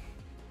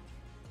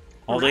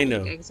 All they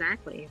know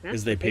exactly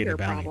is they paid a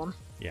bounty. Problem.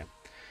 Yeah.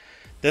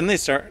 Then they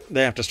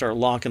have to start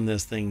locking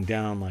this thing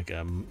down like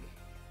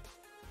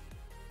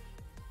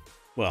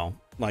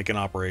like an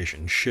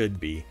operation should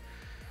be.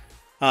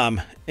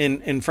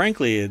 And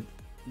frankly,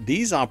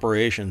 these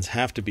operations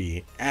have to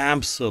be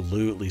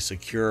absolutely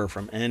secure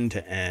from end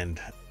to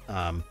end.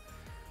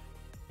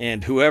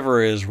 And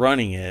whoever is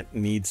running it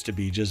needs to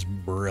be just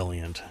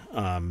brilliant.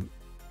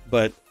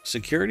 But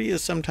security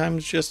is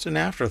sometimes just an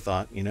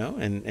afterthought,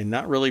 and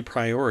not really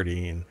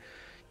priority. And,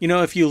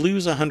 if you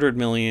lose $100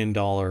 million,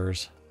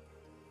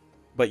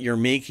 but you're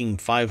making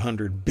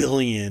 $500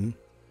 billion,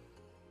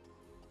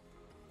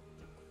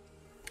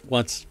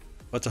 what's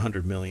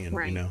 $100 million,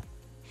 right.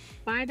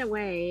 By the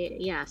way,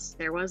 yes,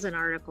 there was an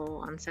article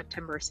on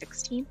September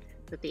 16th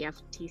that the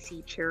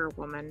FTC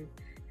chairwoman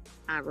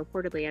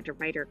reportedly had to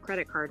write her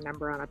credit card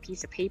number on a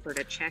piece of paper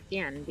to check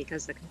in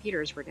because the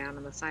computers were down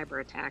in the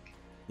cyber attack.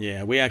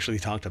 Yeah, we actually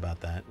talked about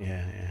that.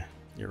 Yeah,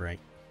 you're right.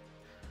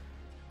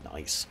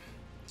 Nice.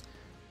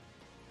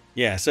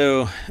 Yeah,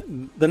 so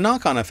the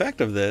knock-on effect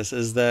of this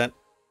is that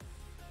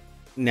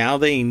now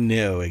they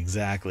know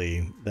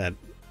exactly that.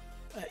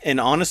 And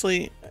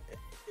honestly,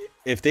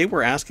 if they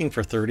were asking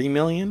for 30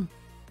 million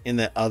in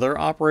the other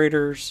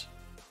operators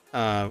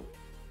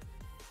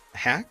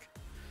hack,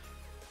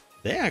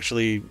 they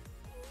actually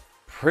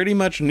pretty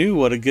much knew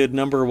what a good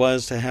number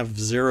was to have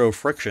zero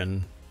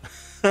friction.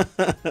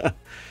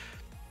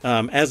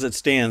 As it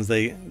stands,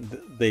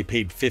 they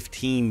paid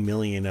 15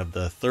 million of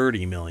the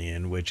 30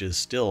 million, which is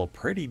still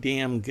pretty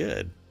damn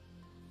good.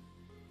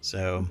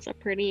 So it's a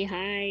pretty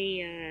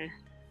high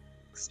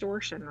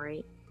extortion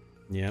rate.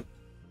 Yep.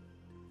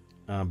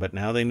 But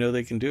now they know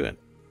they can do it.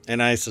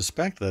 And I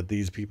suspect that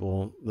these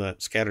people,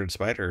 that Scattered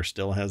Spider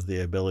still has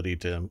the ability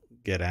to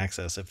get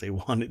access if they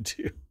wanted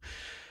to.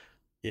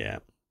 Yeah.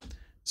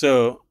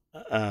 So,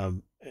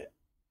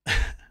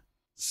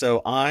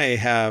 so I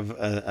have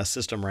a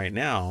system right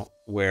now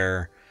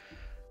where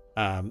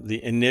the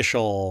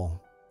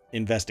initial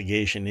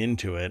investigation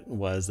into it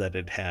was that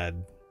it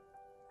had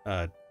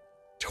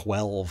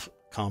 12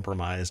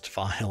 compromised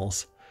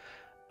files.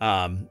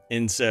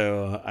 And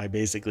so I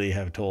basically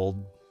have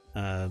told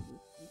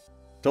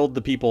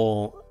the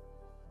people,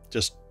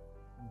 just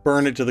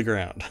burn it to the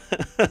ground,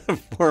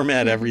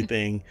 format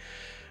everything,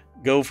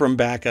 go from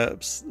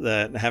backups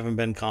that haven't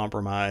been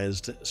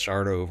compromised,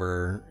 start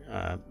over.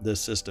 This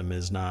system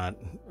is not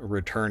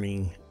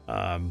returning.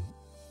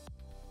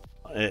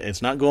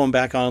 It's not going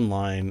back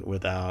online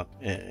without,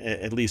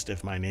 at least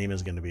if my name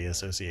is going to be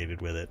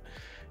associated with it,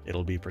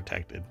 it'll be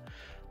protected.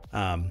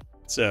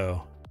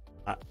 So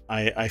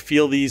I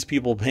feel these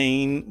people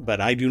pain, but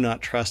I do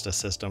not trust a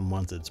system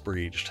once it's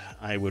breached.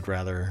 I would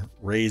rather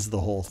raise the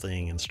whole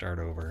thing and start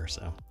over.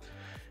 So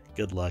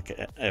good luck,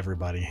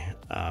 everybody.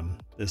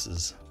 This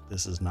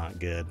is not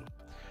good.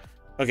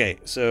 Okay,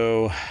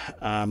 so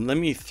let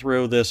me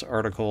throw this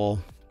article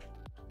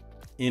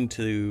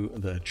into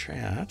the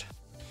chat.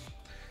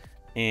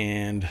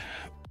 And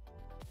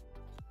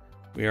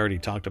we already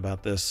talked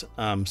about this.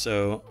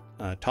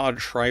 Todd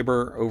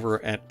Schreiber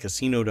over at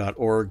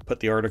casino.org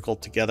put the article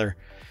together.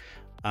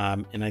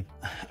 And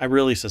I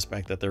really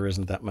suspect that there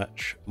isn't that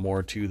much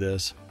more to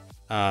this.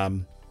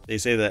 They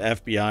say the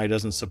FBI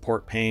doesn't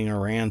support paying a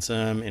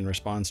ransom in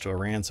response to a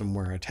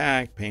ransomware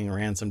attack. Paying a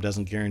ransom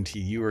doesn't guarantee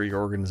you or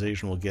your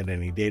organization will get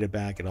any data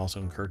back. It also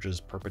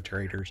encourages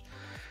perpetrators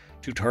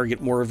to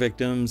target more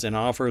victims and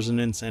offers an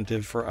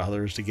incentive for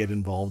others to get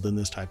involved in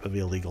this type of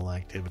illegal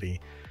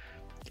activity.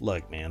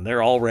 Look, man,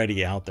 they're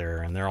already out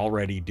there and they're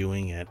already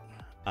doing it.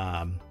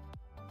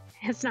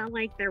 It's not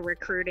like they're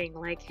recruiting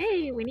like,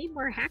 hey, we need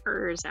more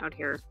hackers out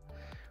here.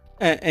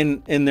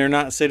 And they're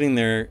not sitting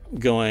there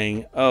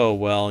going, oh,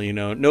 well, you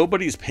know,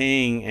 nobody's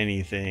paying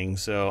anything,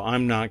 so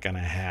I'm not going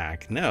to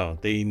hack. No,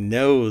 they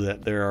know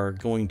that there are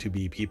going to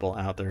be people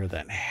out there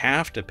that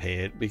have to pay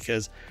it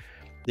because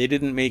they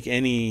didn't make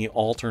any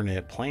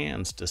alternate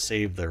plans to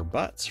save their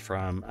butts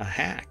from a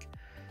hack.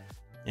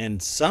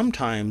 And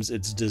sometimes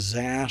it's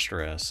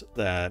disastrous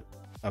that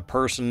a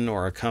person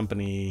or a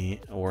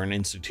company or an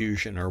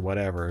institution or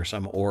whatever,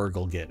 some org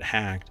will get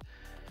hacked.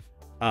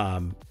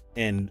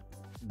 And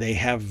they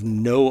have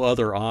no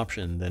other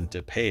option than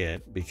to pay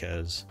it,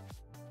 because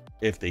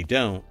if they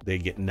don't, they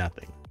get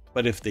nothing.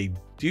 But if they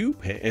do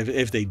pay,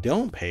 if they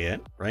don't pay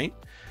it, right?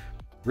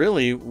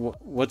 Really,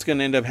 what's going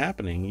to end up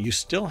happening? You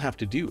still have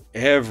to do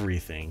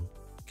everything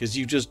because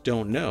you just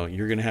don't know.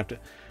 You're going to have to,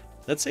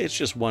 let's say it's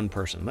just one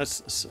person.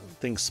 Let's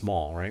think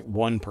small, right?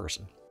 One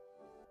person.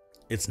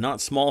 It's not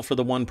small for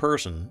the one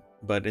person,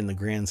 but in the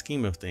grand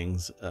scheme of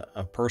things,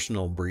 a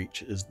personal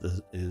breach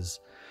is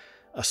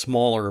a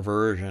smaller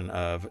version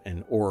of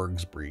an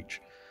org's breach.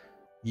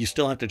 You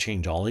still have to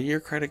change all of your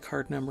credit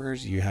card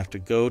numbers. You have to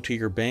go to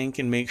your bank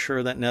and make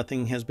sure that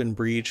nothing has been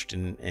breached,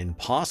 and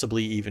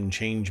possibly even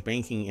change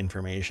banking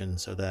information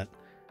so that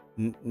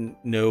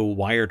no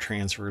wire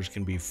transfers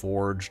can be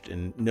forged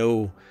and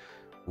no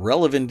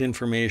relevant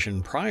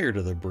information prior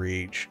to the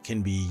breach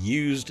can be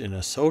used in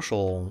a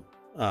social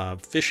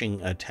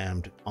phishing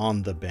attempt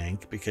on the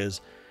bank,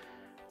 because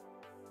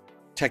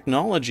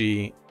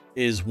technology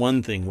is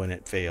one thing when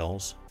it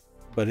fails,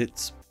 but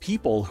it's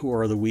people who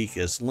are the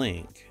weakest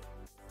link.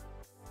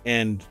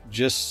 And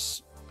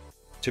just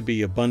to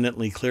be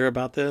abundantly clear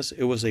about this,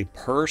 it was a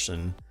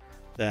person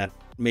that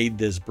made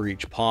this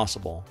breach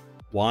possible.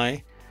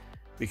 Why?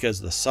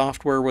 Because the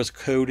software was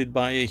coded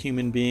by a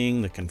human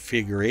being, the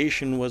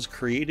configuration was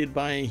created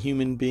by a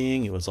human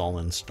being, it was all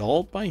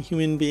installed by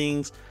human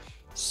beings.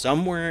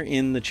 Somewhere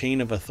in the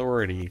chain of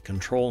authority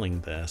controlling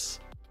this,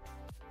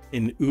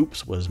 an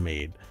oops was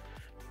made.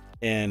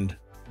 And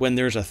when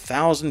there's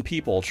 1,000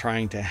 people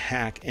trying to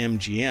hack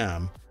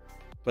MGM,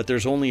 but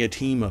there's only a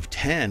team of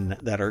 10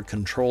 that are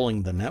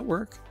controlling the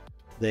network,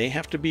 they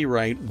have to be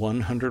right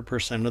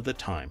 100% of the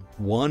time.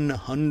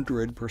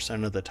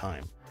 100% of the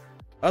time.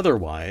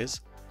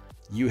 Otherwise,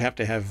 you have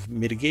to have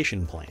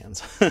mitigation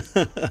plans.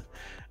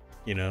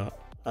 You know,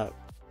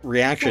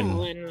 reaction.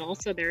 Well, and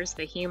also there's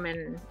the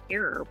human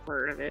error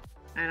part of it.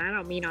 And I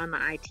don't mean on the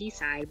IT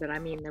side, but I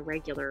mean the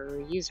regular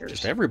users.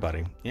 Just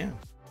everybody, yeah.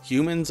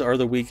 Humans are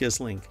the weakest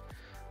link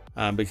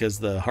because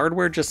the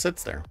hardware just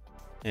sits there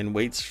and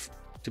waits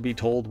to be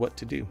told what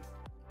to do.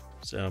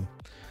 So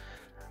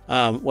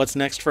what's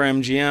next for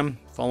MGM?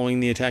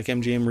 Following the attack,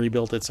 MGM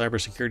rebuilt its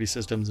cybersecurity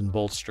systems and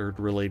bolstered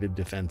related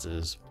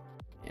defenses.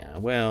 Yeah,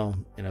 well,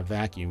 in a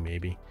vacuum,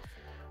 maybe.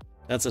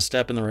 That's a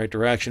step in the right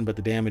direction, but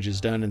the damage is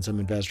done, and some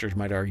investors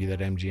might argue that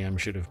MGM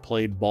should have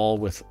played ball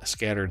with a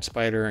scattered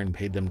spider and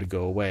paid them to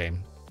go away.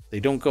 They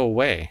don't go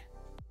away.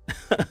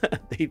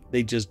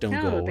 they just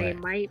don't go away. They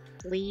might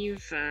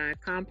leave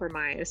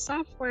compromised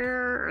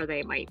software, or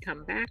they might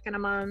come back in a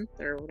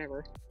month or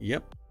whatever.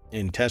 Yep.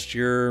 And test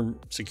your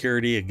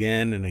security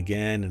again and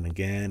again and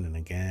again and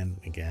again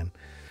and again.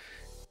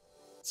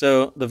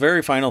 So the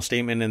very final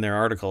statement in their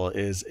article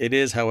is, it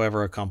is,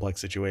 however, a complex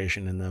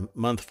situation. In the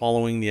month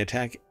following the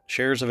attack,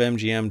 shares of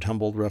MGM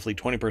tumbled roughly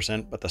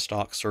 20%, but the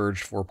stock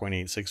surged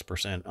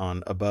 4.86%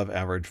 on above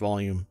average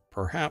volume,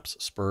 perhaps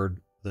spurred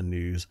the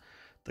news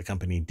the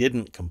company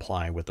didn't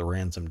comply with the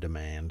ransom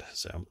demand.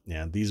 So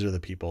yeah, these are the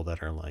people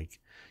that are like,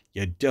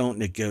 you don't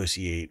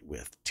negotiate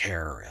with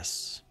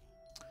terrorists.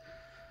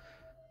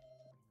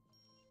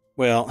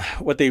 Well,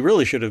 what they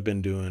really should have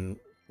been doing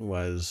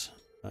was,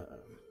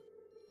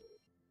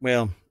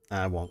 well,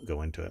 I won't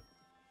go into it.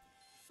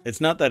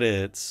 It's not that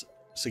it's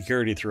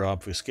security through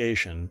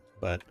obfuscation,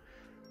 but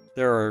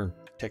there are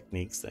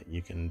techniques that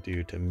you can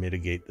do to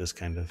mitigate this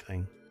kind of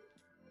thing.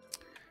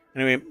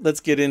 Anyway,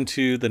 let's get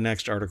into the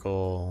next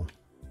article.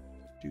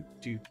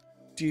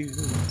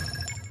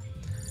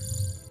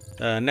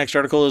 Next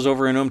article is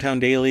over in Ohmtown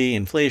Daily.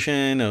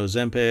 Inflation,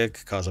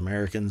 Ozempic cause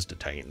Americans to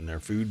tighten their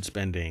food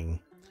spending.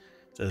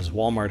 It says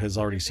Walmart has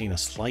already seen a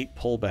slight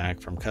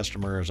pullback from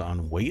customers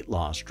on weight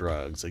loss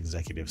drugs,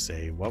 executives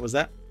say. What was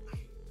that?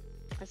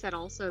 I said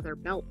also their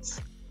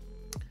belts.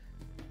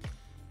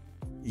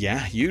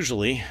 Yeah,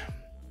 usually.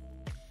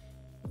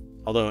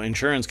 Although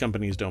insurance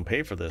companies don't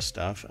pay for this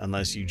stuff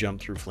unless you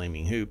jump through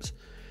flaming hoops.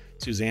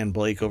 Suzanne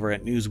Blake over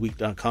at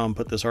Newsweek.com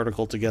put this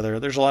article together.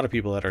 There's a lot of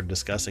people that are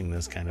discussing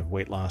this kind of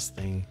weight loss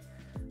thing.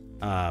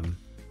 But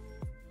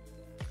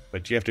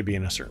you have to be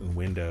in a certain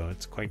window.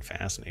 It's quite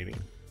fascinating.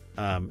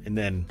 And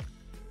then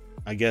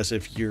I guess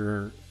if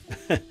your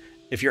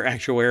if your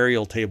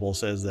actuarial table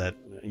says that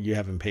you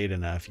haven't paid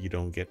enough, you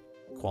don't get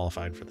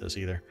qualified for this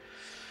either.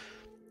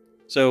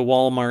 So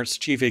Walmart's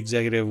chief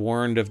executive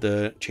warned of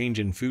the change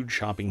in food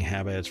shopping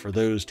habits for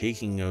those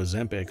taking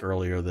Ozempic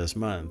earlier this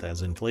month.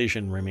 As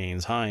inflation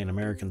remains high and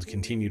Americans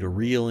continue to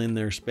reel in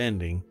their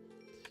spending,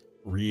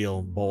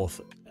 reel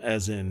both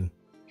as in,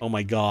 oh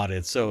my God,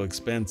 it's so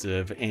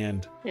expensive,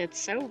 and It's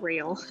so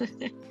real.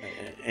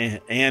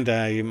 and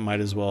I might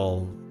as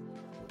well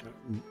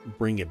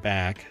bring it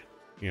back,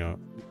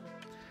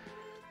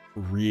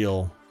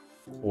 reel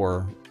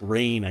or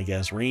rein, I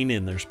guess. Rein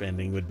in their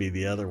spending would be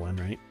the other one,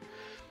 right?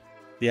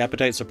 The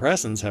appetite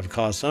suppressants have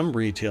caused some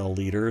retail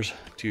leaders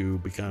to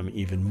become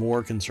even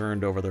more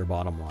concerned over their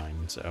bottom line.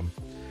 So,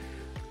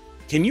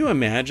 can you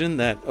imagine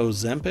that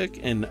Ozempic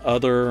and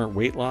other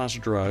weight loss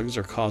drugs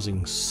are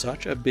causing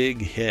such a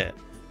big hit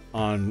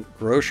on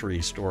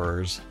grocery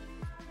stores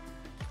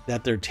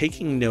that they're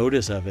taking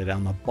notice of it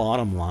on the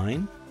bottom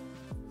line?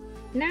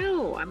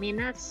 No, I mean,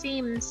 that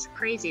seems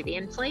crazy. The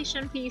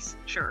inflation piece,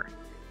 sure.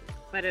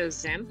 But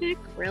Ozempic,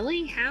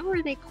 really? How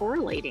are they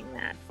correlating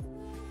that?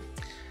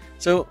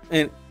 So,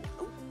 and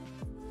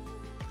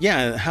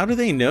yeah, how do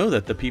they know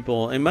that the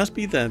people? It must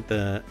be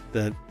that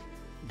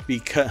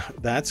because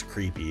that's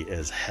creepy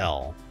as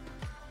hell.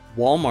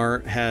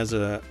 Walmart has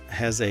a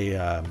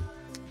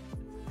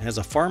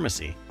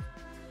pharmacy,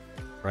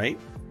 right?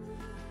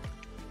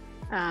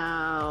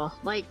 Oh,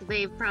 like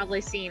they've probably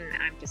seen,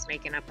 I'm just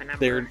making up a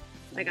number,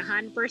 like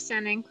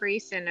 100%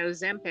 increase in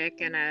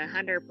Ozempic and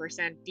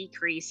 100%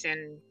 decrease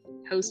in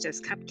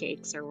Hostess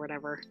cupcakes or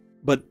whatever.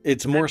 But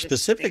it's more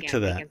specific to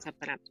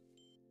that.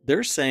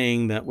 They're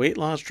saying that weight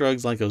loss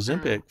drugs like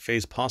Ozempic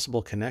face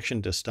possible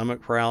connection to stomach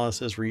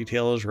paralysis.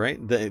 Retailers, right?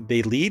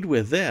 They lead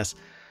with this,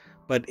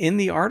 but in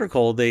the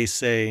article they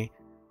say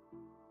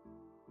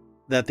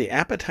that the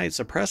appetite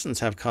suppressants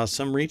have caused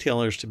some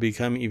retailers to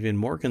become even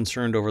more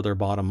concerned over their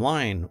bottom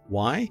line.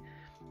 Why?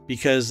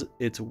 Because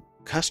it's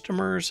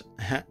customers.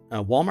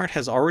 Walmart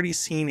has already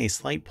seen a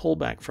slight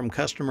pullback from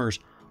customers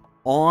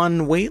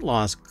on weight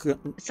loss.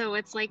 So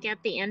it's like at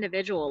the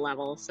individual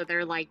level. So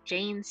they're like,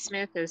 Jane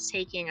Smith is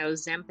taking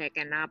Ozempic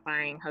and not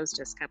buying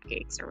Hostess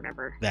cupcakes or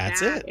whatever. That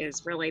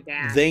is really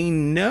bad. They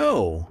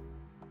know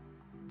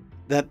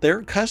that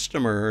their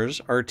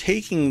customers are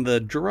taking the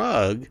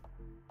drug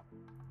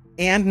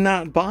and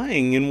not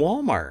buying in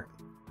Walmart.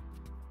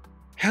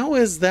 How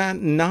is that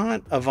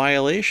not a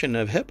violation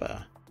of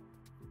HIPAA?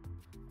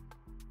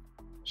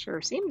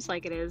 Sure seems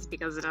like it is,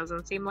 because it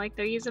doesn't seem like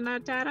they're using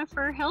that data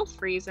for health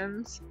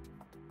reasons.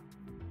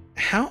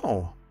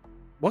 How?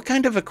 What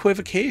kind of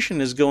equivocation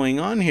is going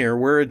on here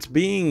where it's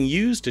being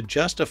used to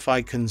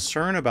justify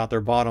concern about their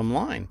bottom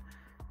line?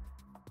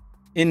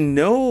 In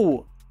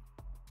no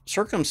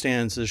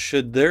circumstances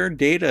should their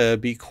data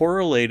be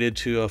correlated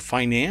to a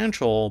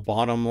financial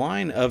bottom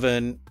line of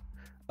an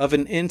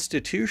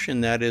institution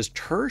that is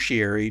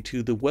tertiary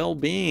to the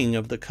well-being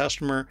of the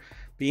customer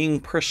being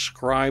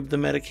prescribed the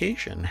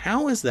medication.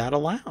 How is that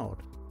allowed?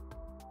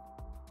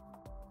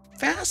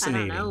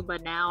 Fascinating. I don't know,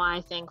 but now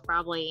I think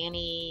probably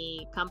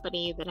any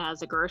company that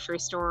has a grocery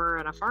store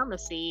and a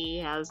pharmacy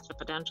has the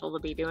potential to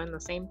be doing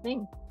the same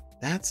thing.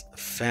 That's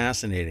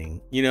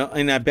fascinating.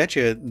 And I bet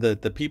you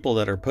that the people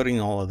that are putting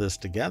all of this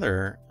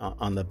together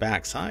on the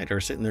backside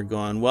are sitting there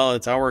going, well,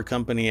 it's our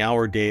company,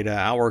 our data,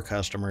 our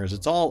customers.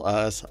 It's all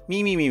us.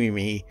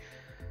 Me.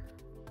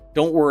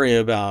 Don't worry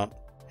about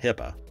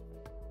HIPAA.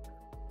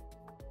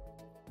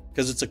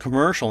 Because it's a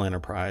commercial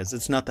enterprise.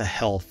 It's not the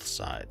health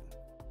side.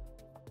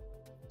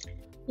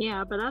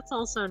 Yeah, but that's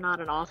also not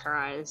an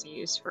authorized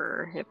use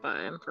for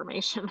HIPAA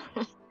information.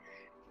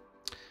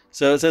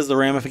 So it says the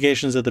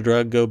ramifications of the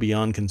drug go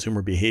beyond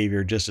consumer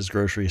behavior, just as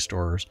grocery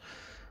stores,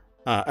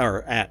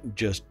 or at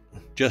just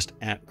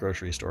at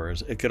grocery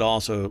stores. It could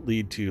also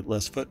lead to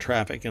less foot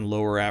traffic and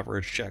lower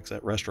average checks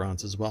at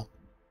restaurants as well.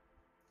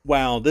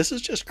 Wow, this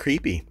is just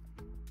creepy.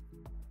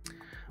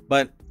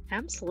 But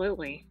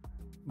absolutely.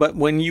 But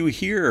when you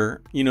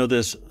hear,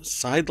 this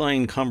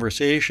sideline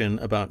conversation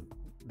about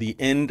the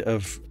end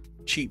of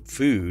cheap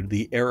food,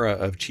 the era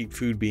of cheap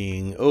food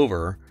being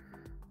over,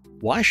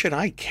 why should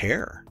I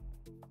care?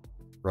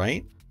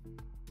 Right?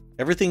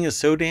 Everything is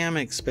so damn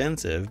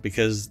expensive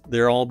because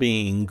they're all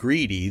being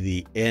greedy,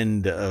 the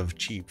end of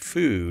cheap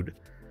food.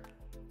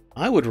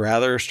 I would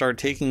rather start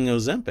taking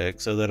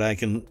Ozempic so that I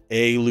can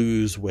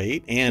lose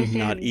weight and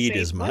not eat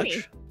as much.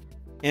 Money.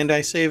 And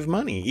I save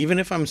money. Even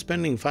if I'm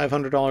spending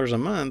 $500 a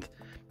month,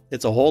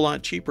 it's a whole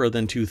lot cheaper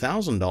than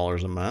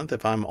 $2,000 a month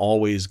if I'm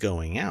always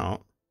going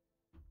out.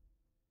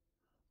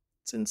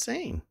 It's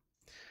insane.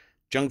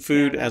 Junk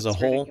food as a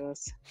whole.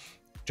 Ridiculous.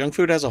 Junk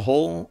food as a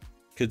whole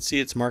could see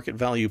its market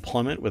value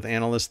plummet, with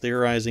analysts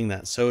theorizing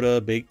that soda,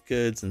 baked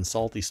goods, and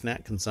salty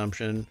snack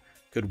consumption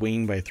could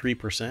wane by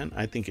 3%.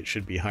 I think it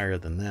should be higher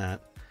than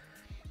that.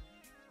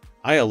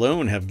 I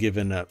alone have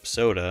given up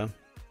soda.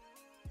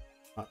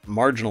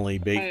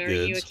 Marginally baked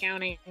goods. Are you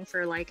accounting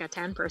for like a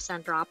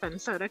 10% drop in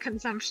soda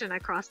consumption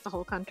across the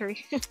whole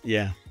country?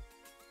 Yeah.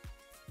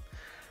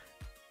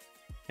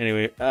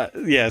 Anyway,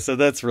 so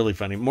that's really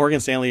funny. Morgan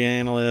Stanley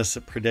analysts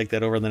predict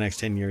that over the next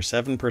 10 years,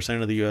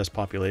 7% of the U.S.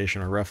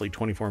 population, or roughly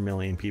 24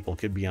 million people,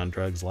 could be on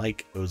drugs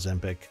like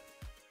Ozempic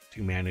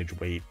to manage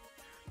weight.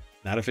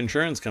 Not if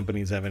insurance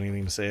companies have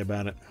anything to say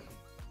about it.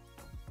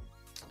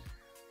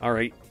 All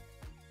right,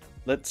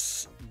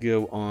 let's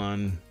go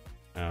on.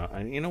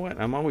 You know what?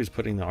 I'm always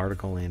putting the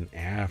article in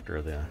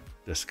after the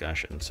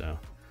discussion, so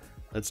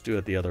let's do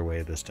it the other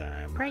way this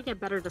time. Probably get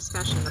better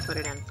discussion to put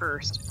it in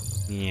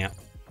first. Yeah.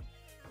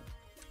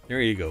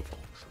 There you go,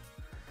 folks.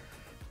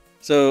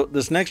 So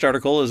this next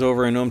article is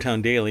over in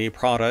ohmTown Daily.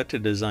 Prada to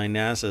design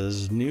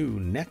NASA's new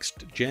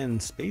next-gen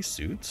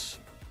spacesuits.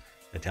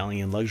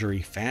 Italian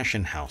luxury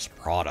fashion house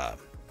Prada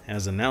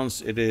has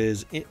announced it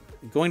is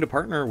going to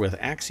partner with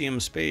Axiom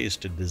Space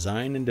to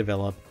design and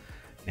develop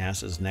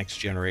NASA's next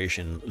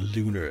generation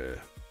lunar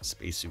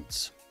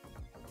spacesuits.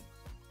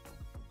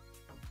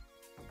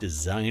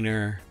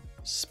 Designer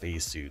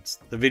spacesuits.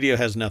 The video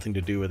has nothing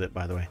to do with it,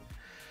 by the way.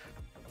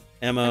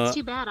 Emma. That's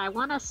too bad. I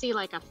want to see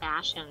like a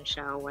fashion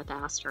show with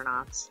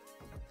astronauts.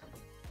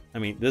 I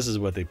mean, this is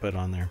what they put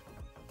on there.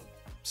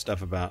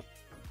 Stuff about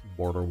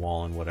border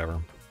wall and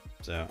whatever.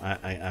 So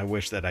I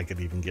wish that I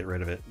could even get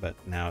rid of it, but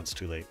now it's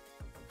too late.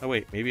 Oh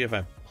wait, maybe if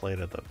I play it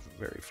at the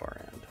very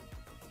far end.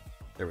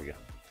 There we go.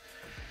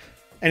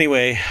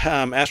 Anyway,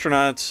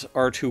 astronauts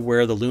are to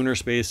wear the lunar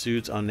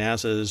spacesuits on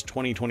NASA's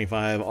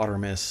 2025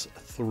 Artemis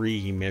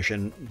 3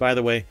 mission. By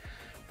the way,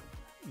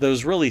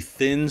 those really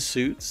thin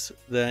suits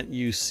that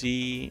you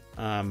see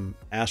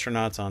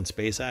astronauts on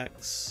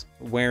SpaceX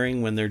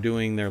wearing when they're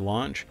doing their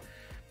launch,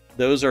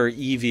 those are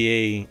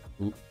EVA,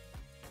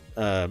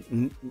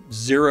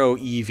 zero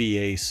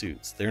EVA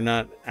suits. They're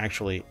not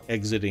actually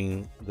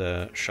exiting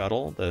the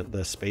shuttle,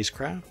 the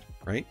spacecraft,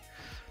 right?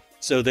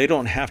 So they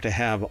don't have to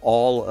have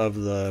all of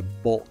the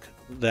bulk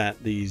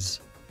that these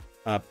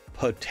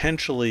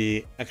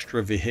potentially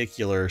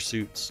extravehicular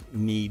suits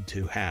need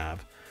to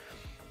have.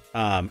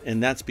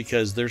 And that's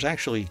because there's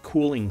actually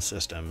cooling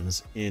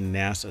systems in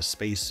NASA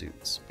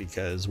spacesuits,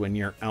 because when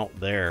you're out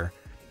there,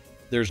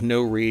 there's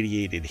no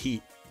radiated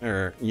heat,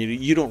 or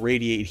you don't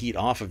radiate heat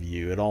off of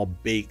you. It all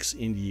bakes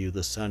into you.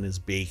 The sun is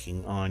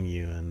baking on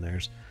you, and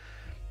there's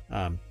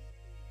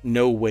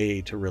no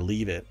way to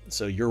relieve it.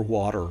 So you're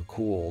water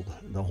cooled,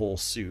 the whole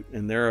suit.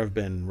 And there have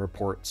been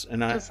reports,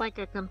 and just like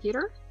a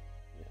computer.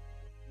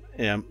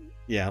 Yeah,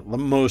 the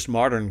most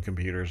modern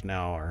computers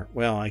now are,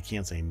 well, I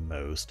can't say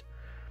most.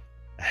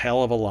 A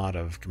hell of a lot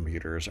of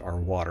computers are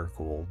water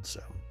cooled,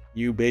 so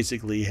you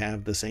basically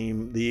have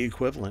the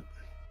equivalent.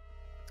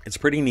 It's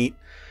pretty neat.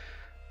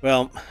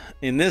 Well,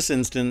 in this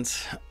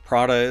instance,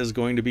 Prada is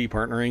going to be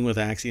partnering with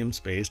Axiom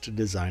Space to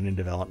design and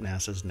develop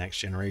NASA's next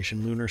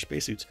generation lunar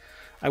spacesuits.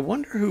 I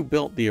wonder who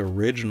built the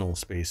original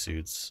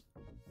spacesuits.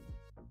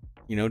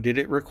 You know, did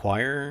it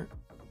require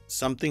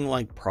something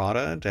like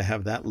Prada to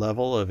have that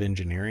level of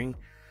engineering?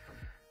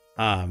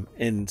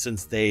 And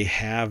since they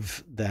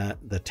have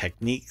the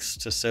techniques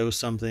to sew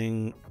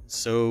something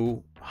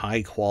so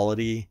high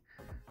quality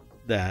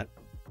that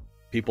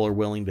people are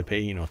willing to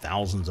pay,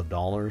 thousands of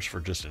dollars for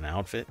just an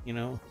outfit,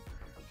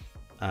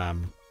 I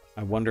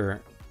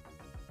wonder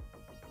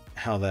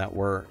how that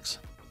works.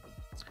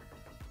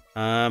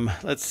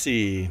 Let's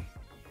see.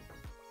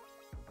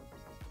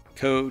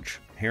 Coach,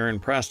 Heron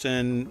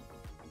Preston,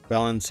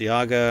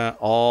 Balenciaga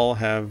all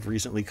have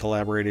recently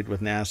collaborated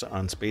with NASA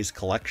on space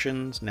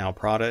collections. Now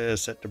Prada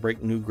is set to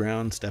break new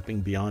ground,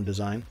 stepping beyond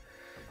design.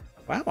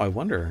 Wow, I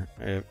wonder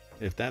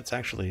if that's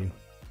actually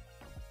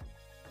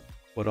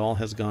what all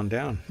has gone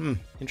down.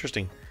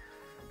 Interesting.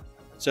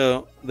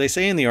 So they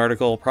say in the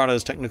article,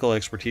 Prada's technical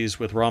expertise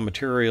with raw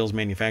materials,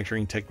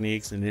 manufacturing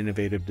techniques, and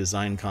innovative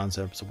design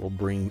concepts will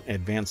bring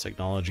advanced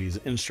technologies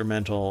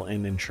instrumental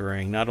in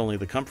ensuring not only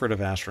the comfort of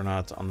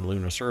astronauts on the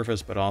lunar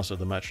surface, but also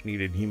the much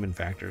needed human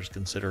factors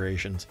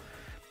considerations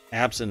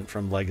absent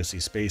from legacy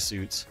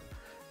spacesuits,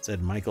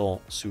 said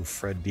Michael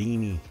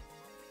Suffredini,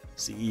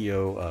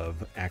 CEO of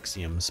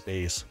Axiom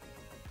Space.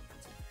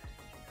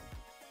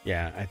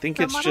 Yeah, I think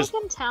it's just... From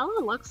what I can tell,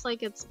 it looks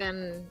like it's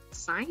been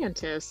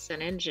scientists and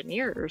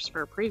engineers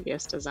for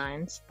previous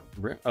designs.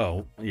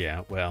 Oh,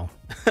 yeah, well...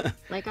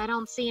 Like, I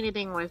don't see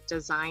anything with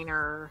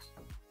designer...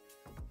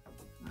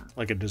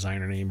 Like a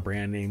designer name,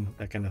 brand name,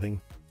 that kind of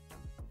thing?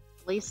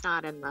 At least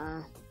not in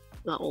the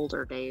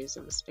older days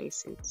of the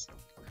spacesuits.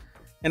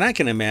 And I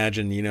can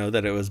imagine,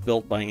 that it was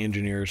built by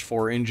engineers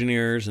for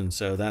engineers, and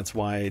so that's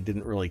why I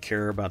didn't really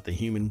care about the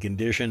human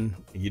condition.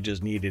 You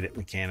just needed it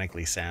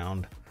mechanically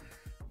sound.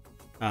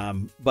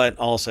 But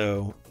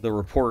also the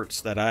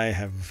reports that I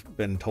have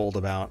been told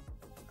about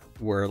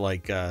where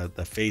like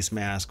the face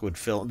mask would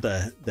fill,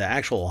 the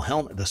actual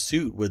helmet, the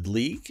suit would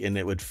leak and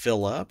it would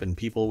fill up and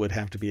people would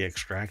have to be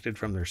extracted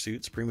from their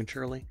suits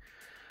prematurely.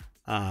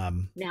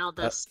 Now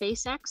the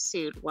SpaceX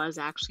suit was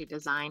actually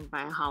designed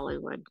by a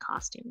Hollywood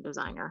costume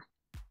designer,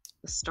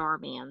 the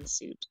Starman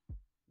suit.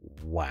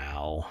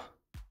 Wow.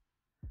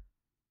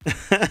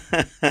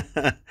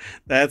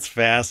 That's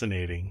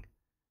fascinating.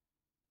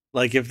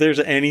 Like if there's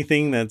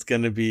anything that's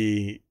going to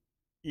be,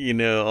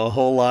 a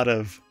whole lot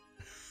of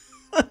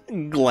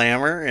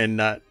glamour and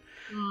not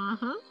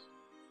function.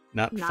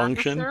 Not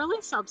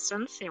necessarily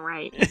substance, you're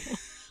right.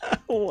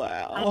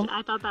 Wow.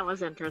 I thought that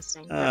was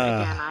interesting, but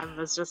Uh, again, I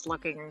was just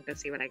looking to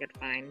see what I could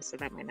find, so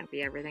that might not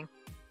be everything.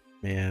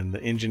 Man,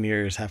 the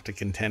engineers have to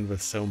contend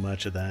with so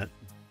much of that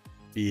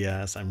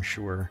BS, I'm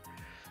sure.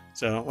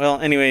 So,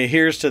 well, anyway,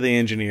 here's to the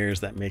engineers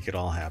that make it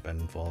all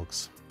happen,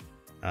 folks.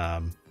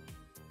 Um,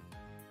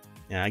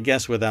 yeah, I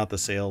guess without the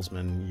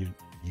salesman,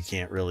 you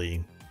can't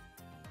really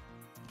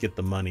get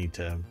the money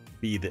to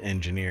be the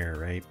engineer,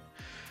 right?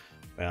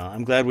 Well,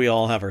 I'm glad we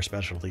all have our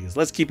specialties.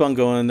 Let's keep on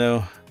going,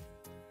 though.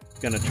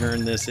 Gonna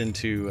turn this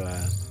into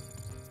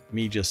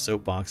me just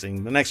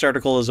soapboxing. The next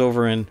article is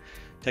over in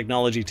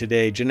Technology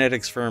Today.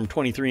 Genetics firm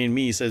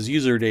 23andMe says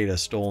user data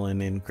stolen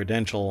in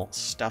credential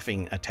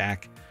stuffing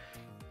attack.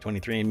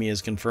 23andMe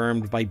has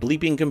confirmed by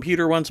bleeping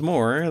computer once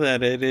more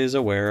that it is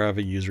aware of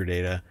a user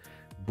data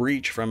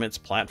breach from its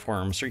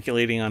platform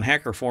circulating on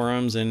hacker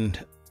forums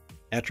and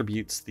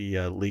attributes the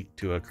leak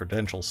to a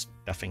credential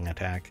stuffing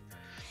attack.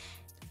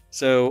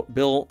 So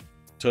Bill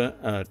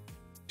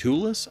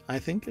Toulis, I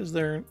think is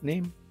their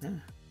name,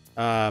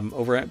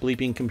 over at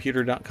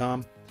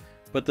bleepingcomputer.com,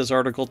 put this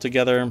article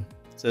together.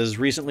 It says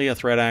recently a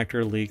threat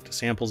actor leaked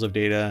samples of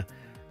data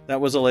that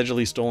was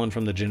allegedly stolen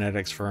from the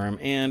genetics firm,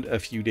 and a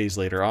few days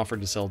later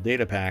offered to sell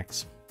data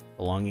packs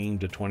belonging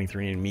to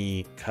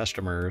 23andMe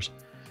customers.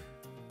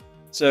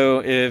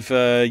 So if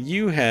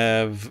you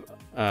have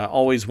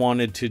always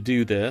wanted to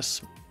do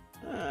this,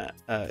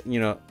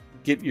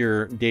 get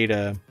your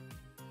data,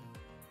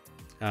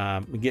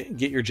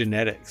 get your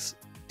genetics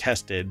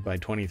tested by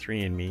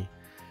 23andMe,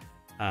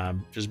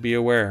 just be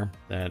aware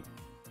that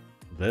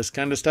this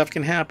kind of stuff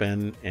can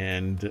happen,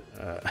 and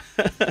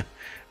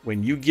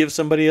when you give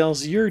somebody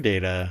else your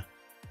data,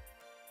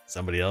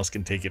 somebody else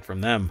can take it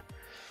from them.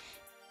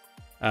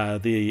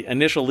 The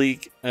initial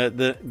leak,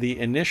 the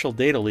initial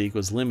data leak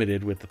was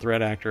limited, with the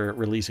threat actor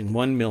releasing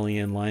 1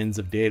 million lines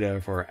of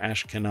data for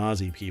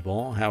Ashkenazi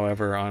people.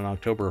 However, on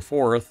October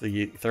 4th,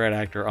 the threat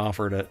actor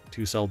offered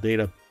to sell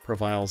data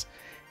profiles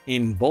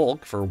in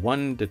bulk for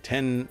 $1 to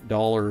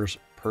 $10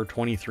 per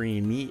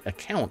 23andMe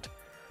account,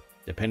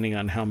 depending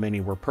on how many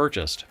were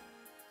purchased.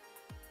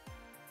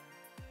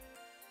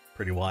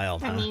 Pretty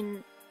wild, huh? I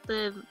mean,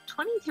 the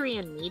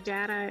 23andMe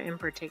data in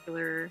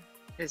particular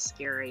is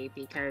scary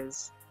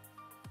because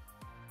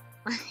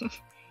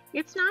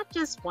it's not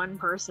just one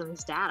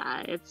person's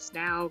data. It's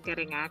now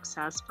getting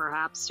access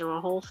perhaps to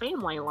a whole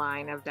family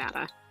line of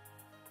data.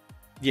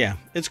 Yeah,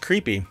 it's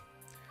creepy.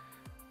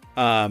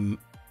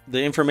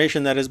 The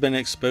information that has been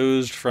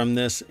exposed from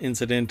this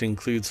incident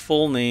includes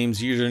full names,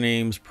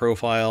 usernames,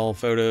 profile,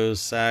 photos,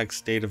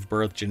 sex, date of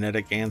birth,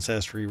 genetic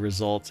ancestry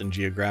results, and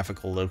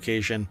geographical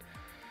location.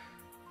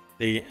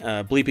 The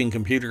bleeping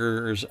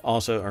computers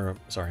also,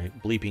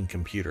 bleeping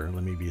computer,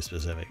 let me be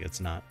specific,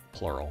 it's not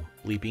plural.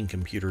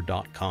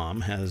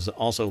 Bleepingcomputer.com has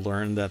also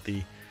learned that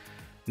the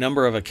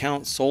number of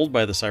accounts sold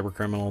by the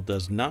cybercriminal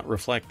does not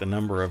reflect the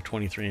number of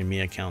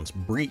 23andMe accounts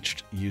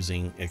breached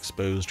using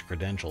exposed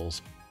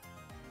credentials.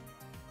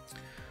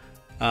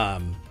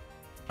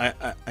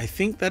 I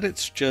think that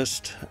it's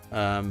just,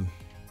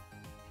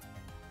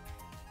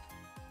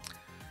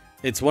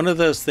 it's one of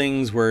those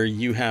things where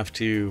you have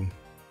to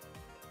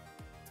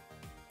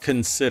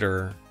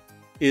consider,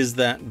 is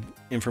that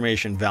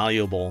information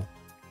valuable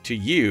to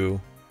you?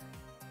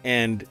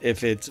 And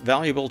if it's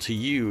valuable to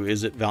you,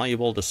 is it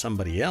valuable to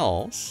somebody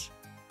else?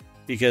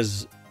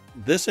 Because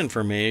this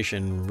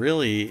information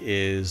really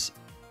is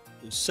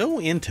so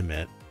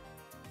intimate.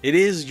 It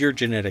is your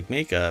genetic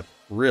makeup,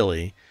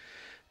 really.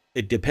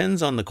 It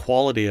depends on the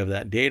quality of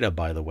that data,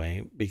 by the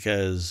way,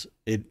 because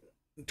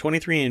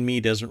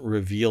 23andMe doesn't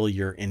reveal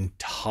your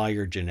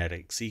entire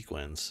genetic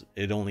sequence.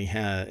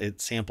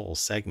 It samples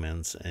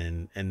segments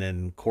and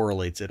then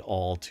correlates it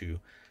all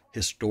to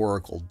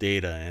historical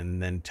data,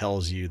 and then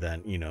tells you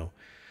that,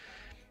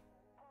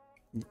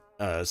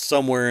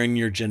 somewhere in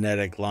your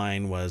genetic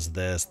line was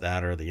this,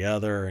 that, or the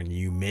other, and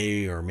you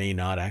may or may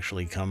not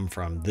actually come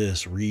from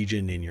this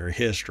region in your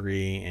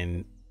history.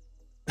 And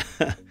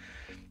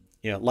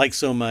like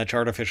so much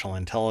artificial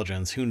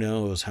intelligence, who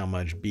knows how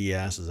much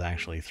BS is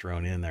actually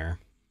thrown in there.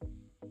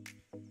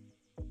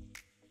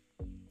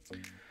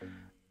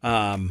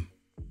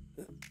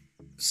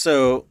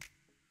 So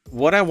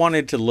what I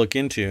wanted to look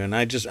into, and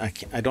I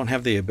don't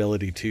have the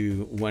ability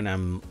to when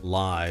I'm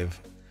live,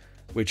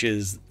 which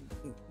is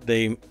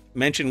they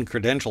mentioned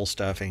credential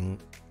stuffing.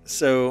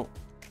 So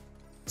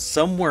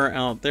somewhere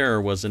out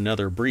there was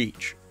another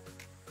breach,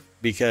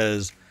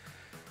 because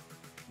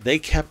they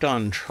kept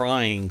on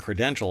trying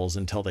credentials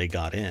until they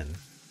got in.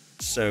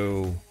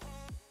 So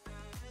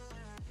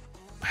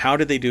how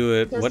did they do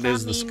it? What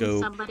is the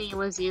scope? Somebody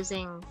was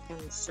using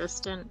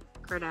consistent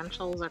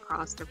credentials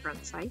across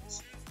different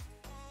sites?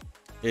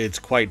 It's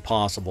quite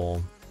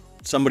possible.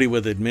 Somebody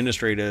with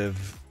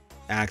administrative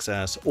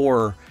access,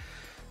 or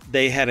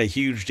they had a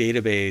huge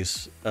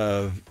database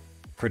of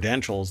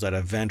credentials that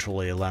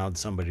eventually allowed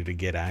somebody to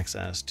get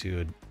access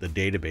to the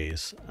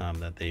database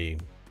that they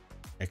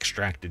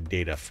extracted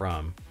data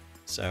from.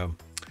 So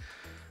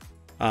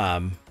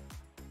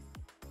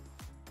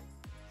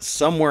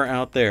somewhere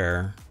out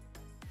there,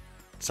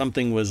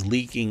 something was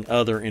leaking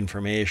other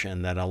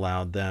information that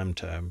allowed them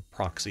to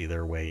proxy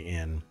their way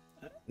in.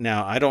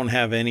 Now, I don't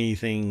have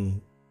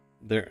anything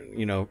there,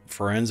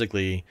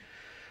 forensically.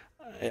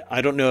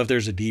 I don't know if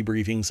there's a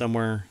debriefing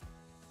somewhere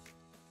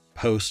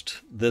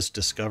post this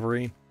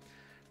discovery,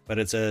 but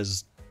it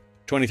says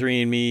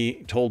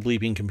 23andMe told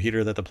Bleeping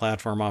Computer that the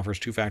platform offers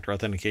two-factor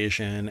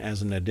authentication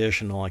as an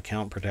additional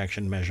account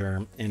protection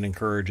measure and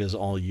encourages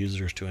all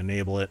users to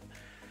enable it.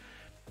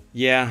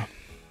 Yeah,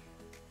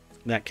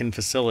 that can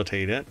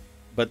facilitate it,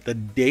 but the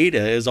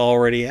data is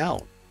already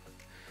out.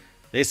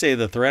 They say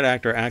the threat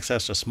actor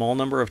accessed a small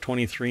number of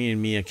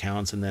 23andMe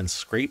accounts and then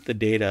scraped the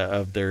data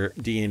of their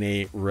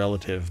DNA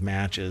relative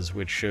matches,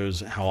 which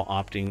shows how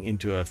opting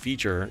into a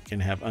feature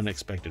can have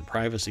unexpected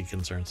privacy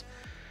concerns.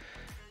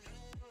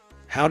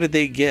 How did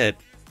they get,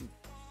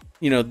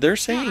 they're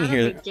saying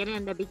here, get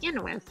in to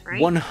begin with,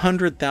 right?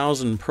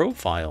 100,000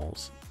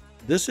 profiles.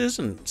 This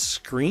isn't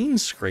screen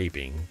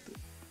scraping.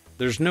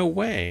 There's no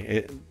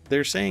way.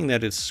 They're saying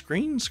that it's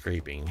screen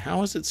scraping.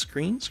 How is it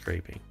screen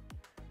scraping?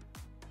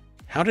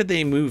 How did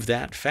they move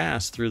that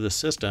fast through the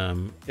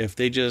system if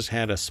they just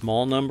had a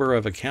small number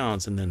of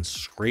accounts and then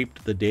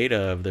scraped the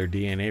data of their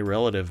DNA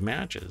relative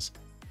matches?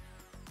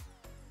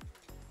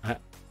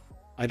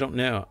 I don't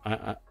know.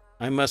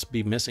 I must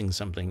be missing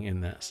something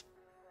in this.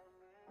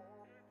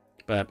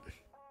 But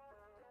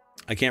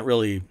I can't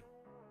really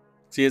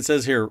see. It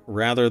says here,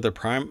 rather, the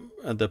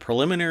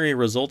preliminary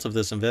results of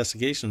this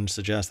investigation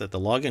suggest that the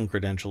login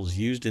credentials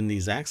used in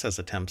these access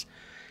attempts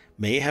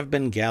may have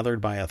been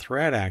gathered by a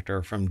threat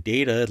actor from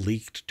data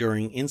leaked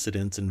during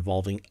incidents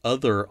involving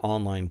other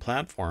online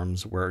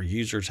platforms where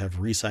users have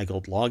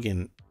recycled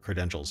login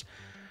credentials.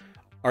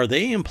 Are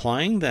they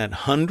implying that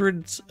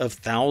hundreds of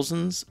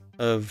thousands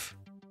of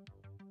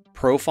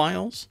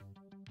profiles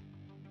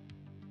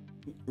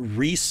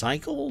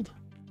recycled?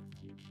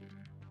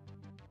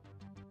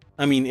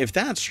 I mean, if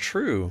that's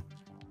true,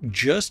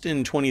 just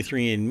in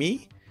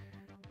 23andMe,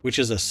 which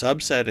is a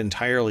subset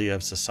entirely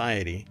of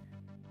society,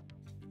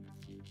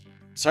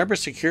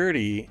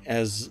 cybersecurity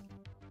as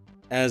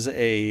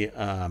a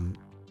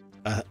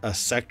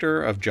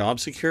sector of job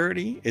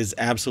security is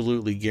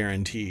absolutely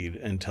guaranteed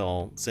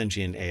until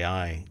sentient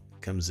AI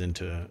comes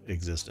into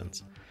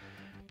existence,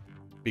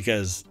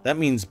 because that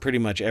means pretty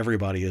much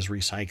everybody is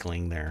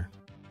recycling there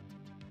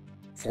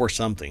for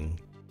something.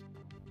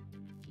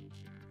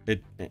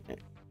 And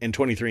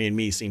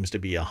 23andMe seems to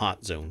be a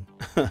hot zone.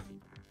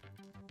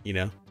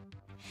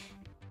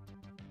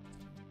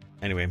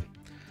 Anyway,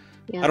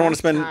 yeah, I don't want to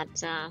spend.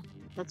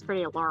 That's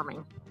pretty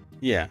alarming.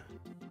 Yeah.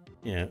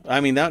 I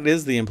mean, that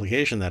is the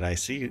implication that I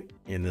see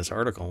in this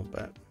article,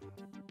 but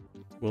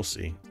we'll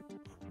see.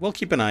 We'll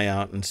keep an eye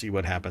out and see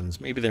what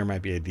happens. Maybe there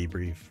might be a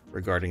debrief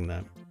regarding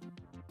the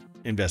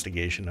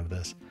investigation of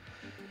this.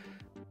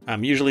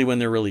 Usually when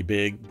they're really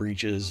big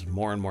breaches,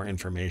 more and more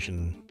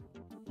information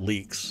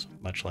leaks,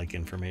 much like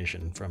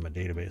information from a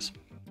database.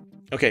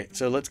 Okay,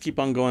 so let's keep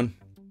on going.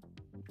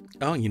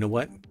 Oh, you know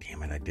what?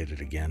 Damn it, I did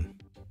it again.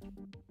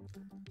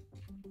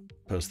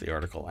 Post the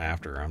article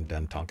after I'm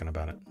done talking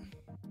about it.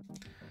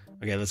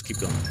 Okay, let's keep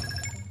going.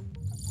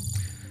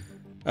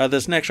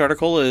 This next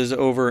article is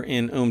over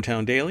in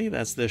ohmTown Daily.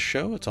 That's this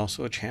show. It's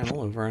also a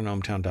channel over on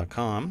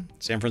ohmTown.com.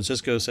 San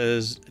Francisco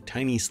says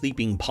tiny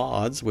sleeping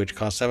pods, which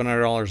cost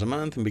 $700 a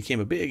month and became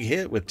a big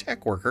hit with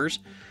tech workers,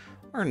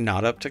 are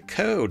not up to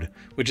code,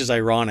 which is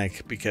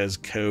ironic because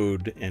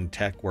code and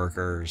tech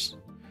workers,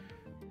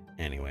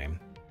 anyway.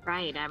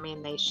 Right. I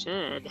mean, they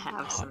should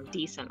have some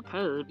decent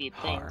code, you'd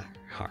think.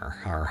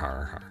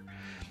 Har.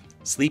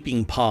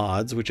 Sleeping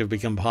pods, which have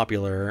become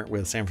popular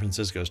with San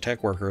Francisco's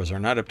tech workers, are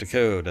not up to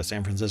code. A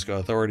San Francisco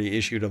authority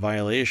issued a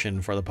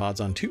violation for the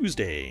pods on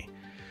Tuesday.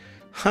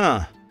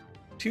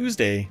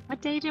 Tuesday?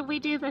 What day did we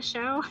do the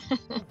show?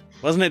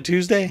 Wasn't it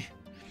Tuesday?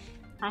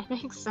 I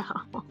think so.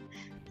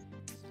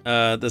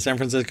 The San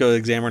Francisco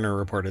Examiner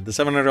reported the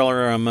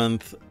 $700 a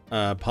month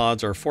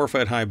pods are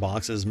 4-foot-high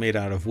boxes made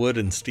out of wood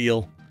and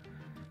steel.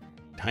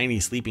 Tiny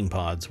sleeping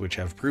pods, which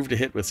have proved a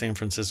hit with San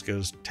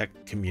Francisco's tech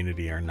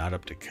community, are not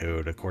up to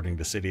code, according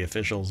to city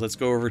officials. Let's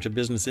go over to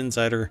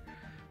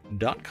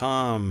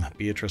BusinessInsider.com.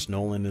 Beatrice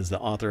Nolan is the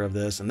author of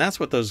this, and that's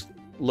what those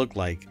look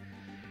like.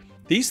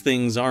 These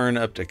things aren't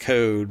up to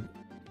code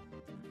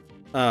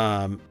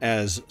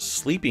as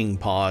sleeping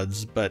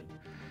pods, but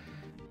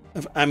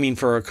I mean,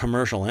 for a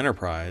commercial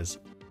enterprise.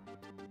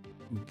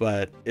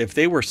 But if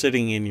they were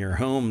sitting in your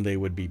home, they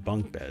would be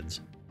bunk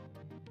beds.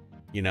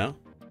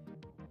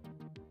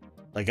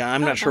 Like,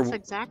 I'm not sure. That's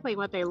exactly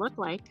what they look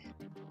like.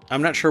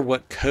 I'm not sure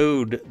what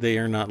code they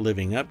are not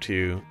living up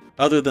to,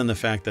 other than the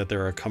fact that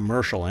they're a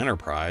commercial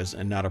enterprise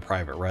and not a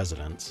private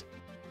residence.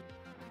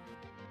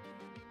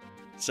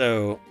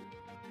 So,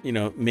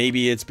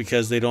 maybe it's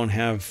because they don't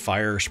have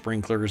fire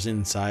sprinklers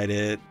inside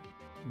it.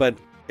 But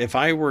if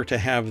I were to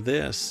have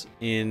this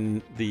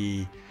in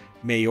the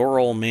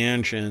mayoral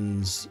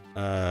mansions,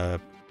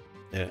 if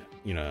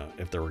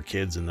there were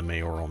kids in the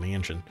mayoral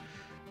mansion,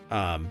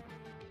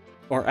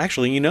 or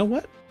actually, you know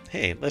what?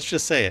 Hey, let's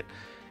just say it.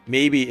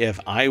 maybe if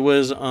I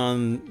was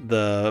on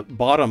the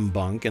bottom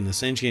bunk and the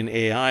sentient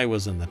AI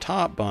was in the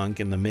top bunk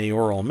in the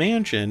mayoral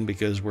mansion,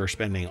 because we're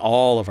spending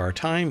all of our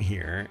time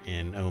here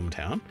in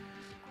ohmTown,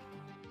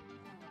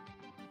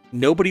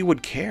 nobody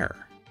would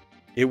care.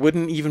 It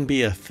wouldn't even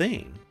be a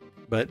thing.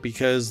 But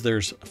because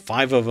there's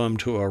 5 of them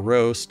to a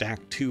row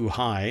stacked too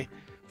high,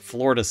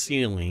 floor to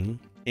ceiling,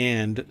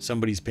 and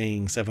somebody's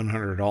paying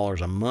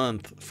 $700 a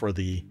month for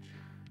the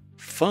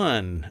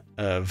fun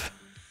of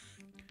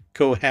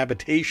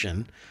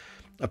cohabitation.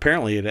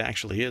 Apparently it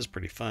actually is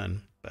pretty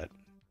fun, but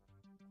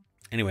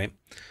anyway.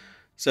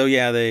 So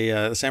yeah,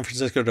 the San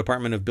Francisco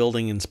Department of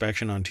Building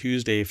Inspection on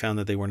Tuesday found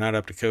that they were not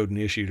up to code and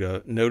issued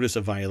a notice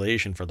of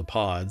violation for the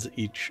pods,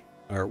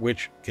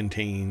 which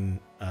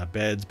contain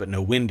beds but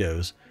no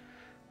windows.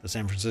 The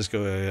San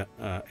Francisco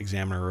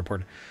Examiner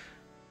reported.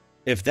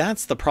 If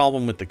that's the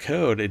problem with the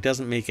code, it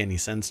doesn't make any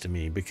sense to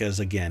me,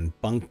 because again,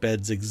 bunk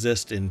beds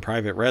exist in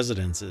private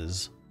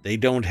residences. They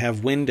don't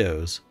have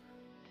windows.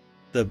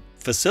 The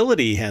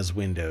facility has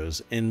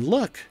windows, and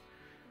look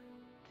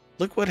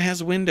what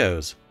has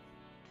windows.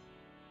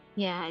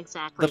 Yeah,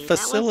 exactly. The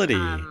facility.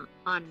 That was,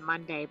 on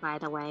Monday, by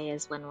the way,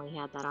 is when we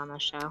had that on the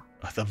show.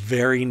 The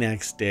very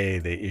next day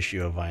they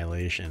issue a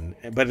violation,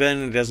 but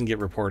then it doesn't get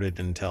reported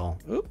until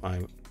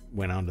I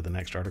went on to the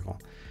next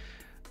article.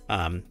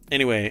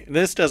 Anyway,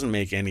 this doesn't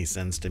make any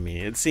sense to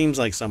me. It seems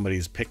like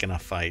somebody's picking a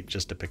fight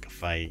just to pick a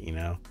fight, you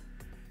know.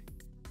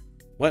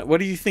 What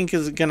do you think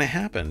is going to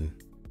happen?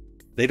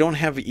 They don't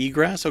have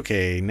egress?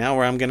 Okay,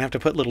 now I'm going to have to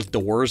put little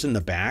doors in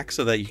the back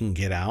so that you can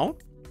get out?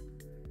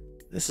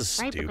 This is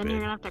stupid. Right, but then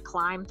you're going to have to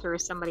climb through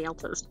somebody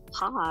else's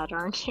pod,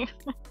 aren't you?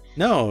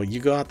 No, you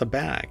go out the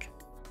back.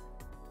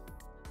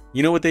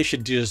 You know what they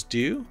should just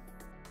do?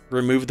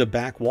 Remove the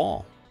back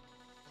wall.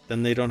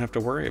 Then they don't have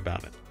to worry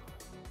about it.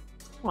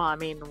 Well, I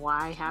mean,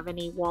 why have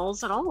any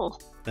walls at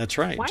all? That's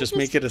right. Just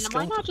make it a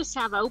skeleton. Why not just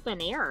have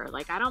open air?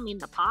 Like, I don't mean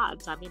the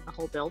pods. I mean the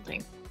whole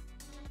building.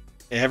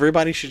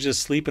 Everybody should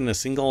just sleep in a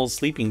single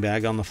sleeping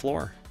bag on the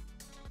floor.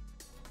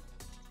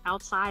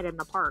 Outside in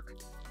the park.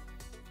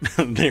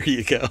 There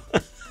you go.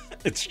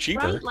 It's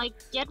cheaper. Right? Like,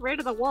 get rid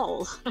of the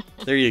walls.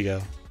 There you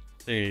go.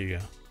 There you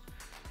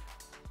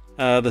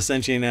go. The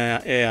sentient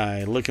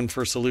AI looking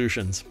for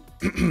solutions.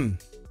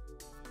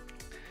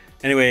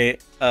 Anyway,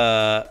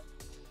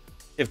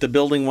 if the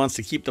building wants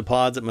to keep the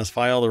pods, it must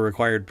file the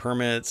required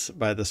permits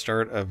by the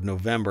start of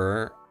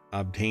November,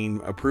 obtain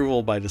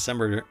approval by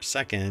December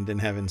 2nd, and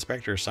have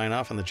inspectors sign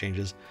off on the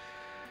changes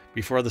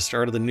before the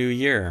start of the new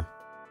year.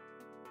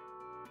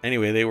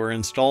 Anyway, they were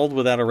installed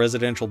without a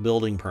residential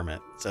building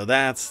permit. So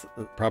that's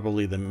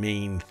probably the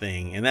main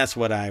thing. And that's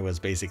what I was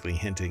basically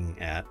hinting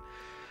at.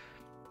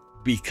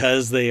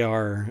 Because they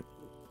are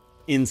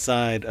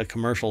inside a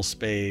commercial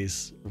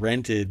space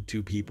rented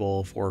to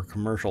people for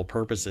commercial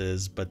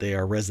purposes, but they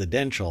are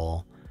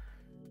residential,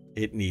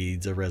 it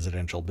needs a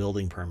residential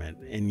building permit.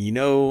 And you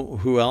know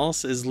who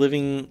else is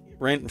living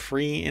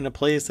rent-free in a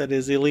place that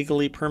is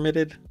illegally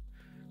permitted?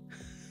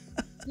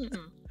 The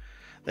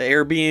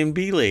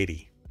Airbnb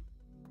lady.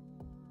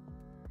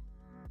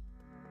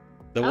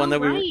 The one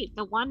that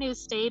the one who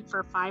stayed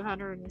for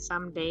 500 and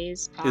some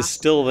days past is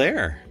still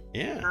there.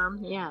 Yeah.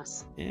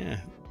 Yes. Yeah.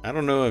 I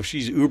don't know if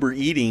she's Uber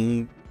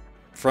eating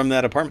from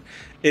that apartment.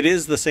 It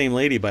is the same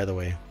lady, by the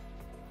way.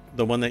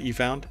 The one that you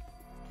found.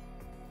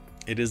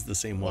 It is the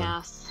same one.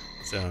 Yes.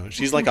 So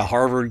she's like a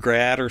Harvard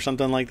grad or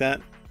something like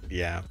that.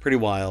 Yeah, pretty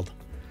wild.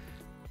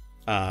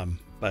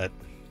 But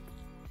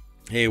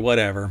hey,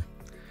 whatever.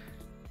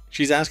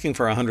 She's asking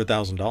for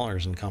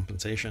 $100,000 in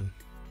compensation.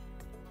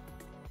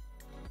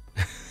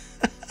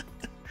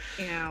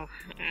 You know,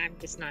 I'm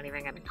just not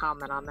even going to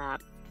comment on that.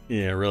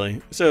 Yeah,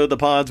 really. So the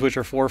pods, which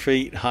are 4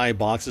 feet high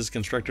boxes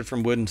constructed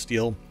from wood and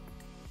steel,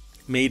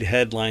 made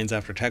headlines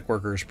after tech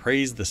workers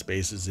praised the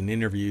spaces in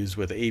interviews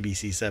with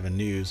ABC 7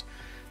 News.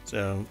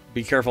 So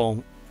be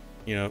careful,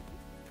 you know,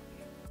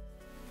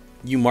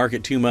 you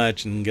market too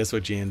much and guess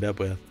what you end up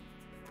with?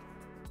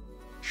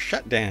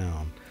 Shut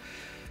down.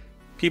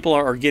 People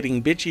are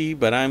getting bitchy,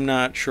 but I'm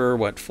not sure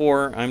what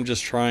for. I'm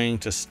just trying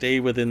to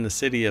stay within the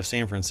city of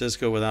San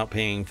Francisco without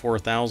paying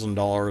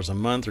 $4,000 a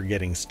month or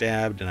getting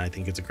stabbed, and I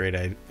think it's a great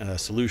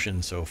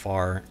solution so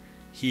far,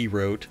 he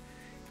wrote.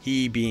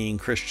 He, being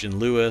Christian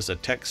Lewis, a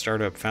tech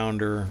startup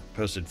founder,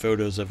 posted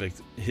photos of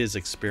his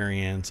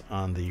experience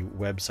on the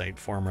website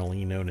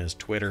formerly known as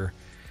Twitter.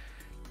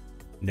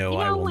 No,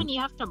 I won't. When you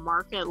have to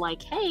market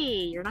like, hey,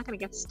 you're not going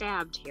to get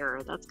stabbed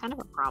here, that's kind of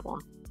a problem.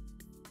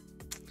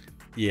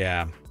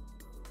 Yeah.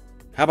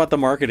 How about the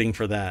marketing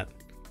for that?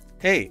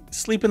 Hey,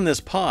 sleep in this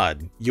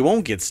pod. You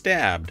won't get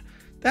stabbed.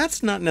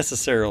 That's not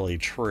necessarily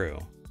true,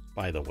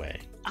 by the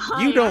way.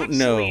 You don't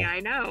know.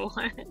 I know.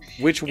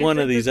 Which one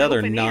of these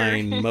other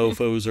 9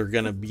 mofos are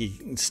going to be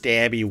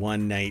stabby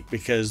one night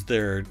because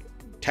their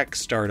tech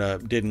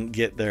startup didn't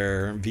get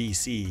their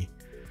VC.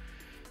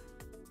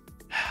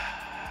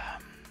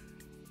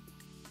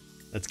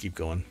 Let's keep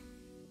going.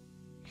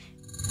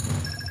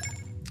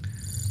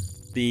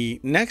 The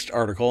next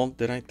article,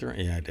 did I throw?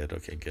 Yeah, I did.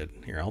 Okay, good.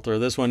 Here, I'll throw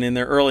this one in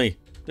there early.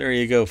 There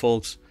you go,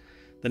 folks.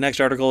 The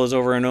next article is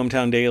over in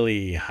ohmTown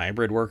Daily.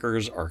 Hybrid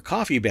workers are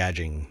coffee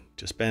badging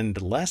to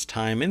spend less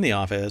time in the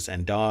office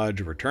and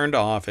dodge return to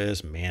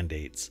office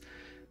mandates.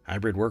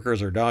 Hybrid workers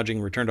are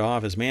dodging return to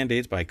office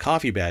mandates by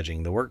coffee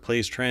badging. The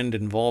workplace trend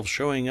involves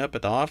showing up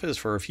at the office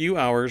for a few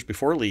hours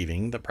before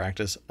leaving. The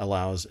practice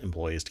allows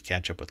employees to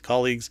catch up with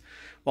colleagues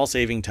while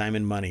saving time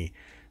and money.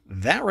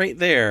 That right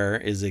there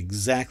is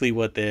exactly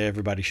what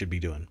everybody should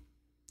be doing.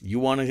 You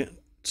want to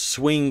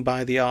swing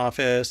by the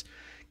office,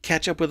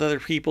 catch up with other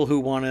people who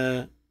want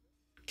to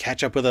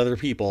catch up with other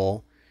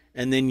people,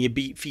 and then you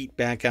beat feet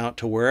back out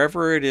to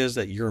wherever it is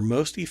that you're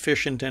most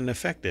efficient and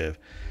effective.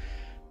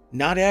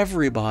 Not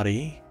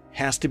everybody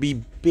has to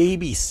be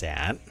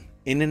babysat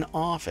in an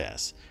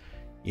office.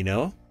 You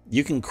know,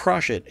 you can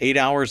crush it 8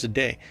 hours a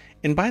day.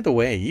 And by the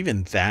way,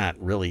 even that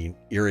really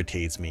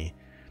irritates me.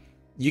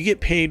 You get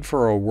paid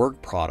for a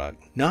work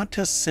product, not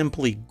to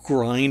simply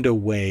grind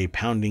away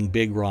pounding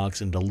big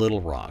rocks into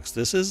little rocks.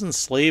 This isn't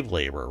slave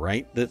labor,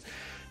 right?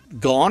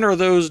 Gone are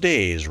those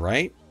days,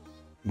 right?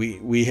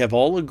 We have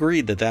all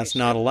agreed that that's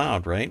not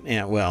allowed, right?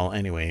 And well,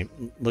 anyway,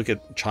 look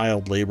at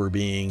child labor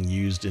being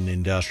used in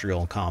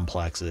industrial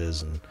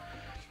complexes and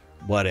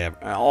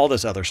whatever, all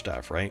this other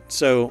stuff, right?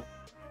 So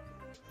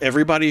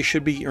everybody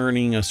should be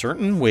earning a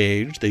certain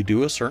wage. They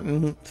do a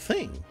certain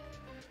thing.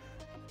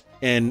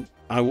 And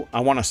I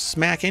want to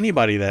smack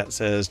anybody that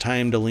says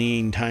time to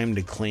lean, time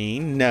to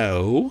clean.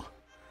 No,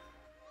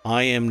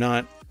 I am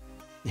not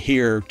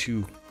here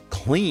to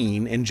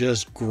clean and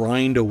just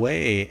grind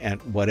away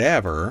at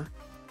whatever.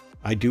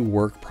 I do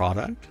work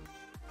product.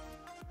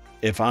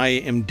 If I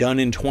am done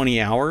in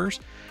 20 hours,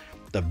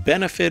 the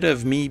benefit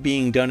of me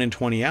being done in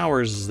 20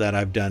 hours is that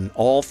I've done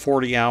all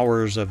 40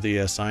 hours of the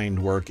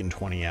assigned work in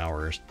 20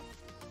 hours.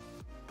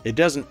 It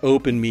doesn't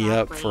open me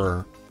up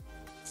for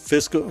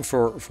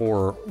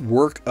for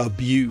work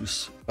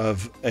abuse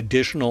of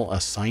additional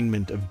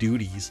assignment of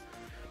duties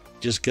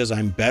just because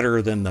I'm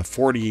better than the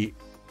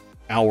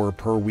 40-hour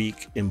per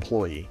week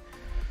employee.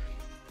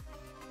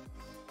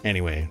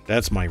 Anyway,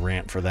 that's my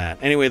rant for that.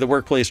 Anyway, the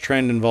workplace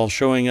trend involves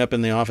showing up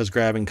in the office,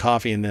 grabbing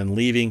coffee, and then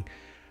leaving.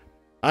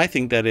 I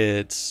think that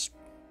it's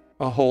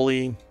a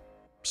wholly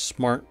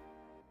smart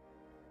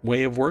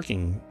way of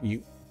working.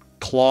 You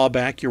claw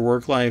back your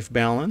work-life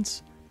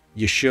balance.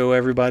 You show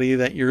everybody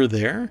that you're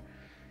there.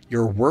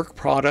 Your work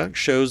product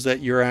shows that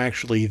you're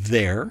actually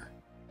there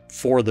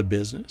for the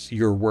business.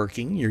 You're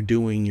working. You're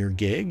doing your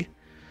gig.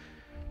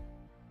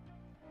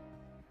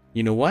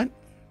 You know what?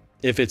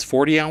 If it's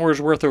 40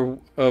 hours worth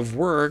of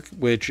work,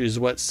 which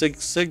is what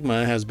Six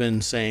Sigma has been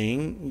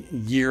saying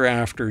year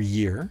after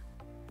year,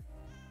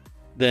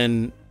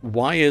 then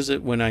why is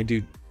it when I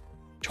do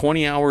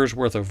 20 hours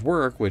worth of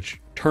work, which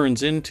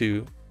turns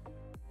into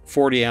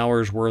 40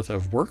 hours worth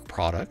of work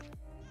product,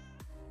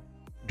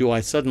 do I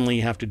suddenly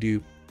have to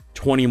do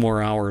 20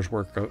 more hours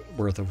worth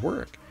of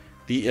work?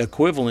 The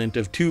equivalent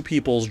of two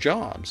people's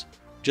jobs,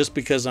 just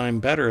because I'm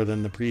better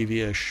than the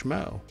previous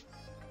schmo.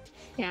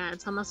 Yeah,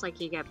 it's almost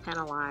like you get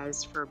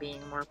penalized for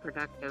being more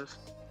productive.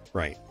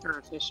 Right. Or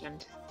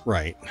efficient.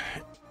 Right.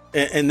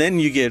 And then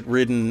you get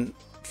ridden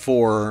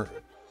for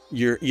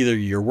either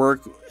your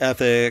work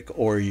ethic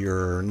or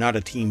you're not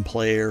a team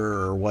player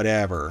or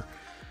whatever.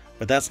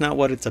 But that's not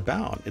what it's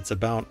about. It's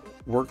about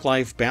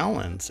work-life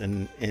balance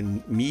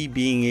and me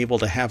being able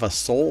to have a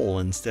soul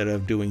instead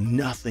of doing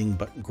nothing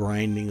but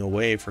grinding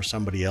away for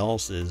somebody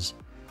else's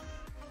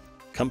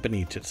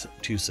company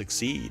to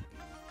succeed.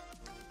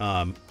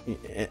 And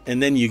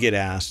then you get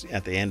asked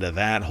at the end of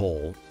that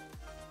whole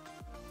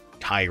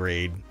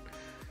tirade,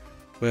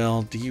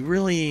 well, do you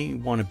really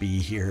want to be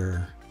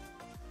here?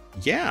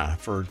 Yeah,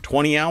 for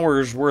 20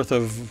 hours worth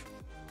of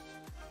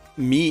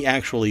me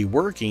actually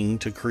working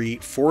to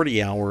create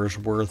 40 hours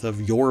worth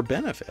of your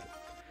benefit.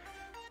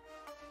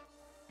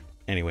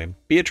 Anyway,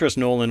 Beatrice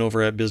Nolan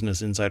over at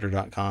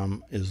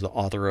businessinsider.com is the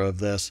author of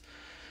this.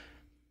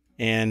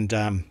 And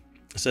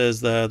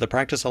says the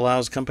practice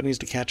allows companies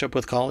to catch up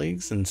with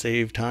colleagues and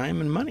save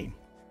time and money.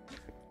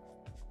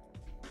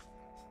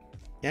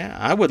 Yeah,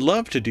 I would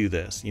love to do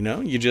this. You know,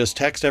 you just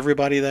text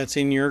everybody that's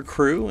in your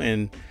crew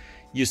and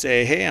you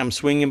say, hey, I'm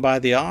swinging by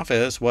the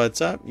office.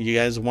 What's up? You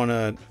guys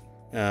want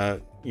to,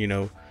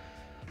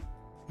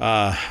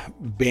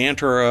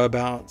 banter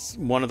about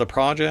one of the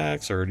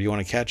projects, or do you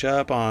want to catch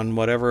up on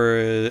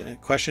whatever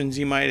questions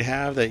you might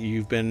have that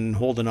you've been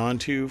holding on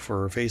to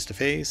for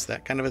face-to-face,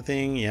 that kind of a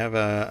thing? You have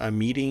a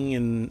meeting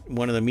in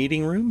one of the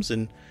meeting rooms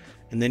and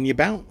then you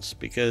bounce,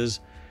 because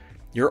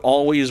you're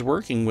always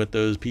working with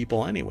those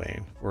people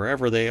anyway,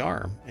 wherever they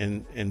are.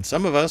 And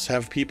some of us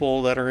have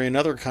people that are in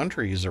other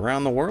countries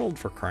around the world,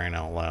 for crying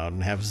out loud,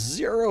 and have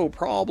zero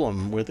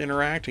problem with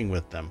interacting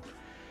with them.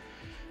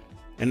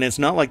 And it's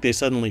not like they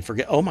suddenly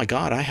forget, oh my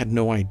God, I had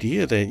no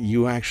idea that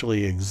you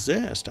actually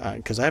exist,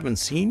 because I haven't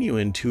seen you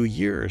in 2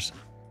 years.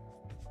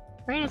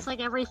 Right, it's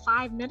like every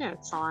 5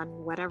 minutes on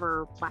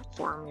whatever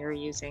platform you're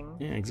using.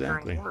 Yeah,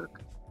 exactly. During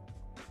work.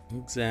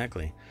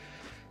 Exactly.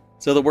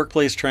 So the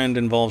workplace trend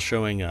involves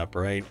showing up,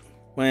 right?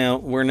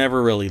 Well, we're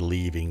never really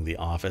leaving the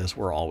office.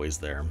 We're always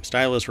there.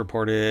 Stylist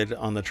reported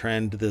on the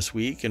trend this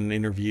week and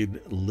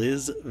interviewed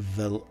Liz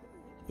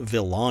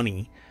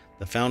Villani,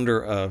 the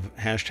founder of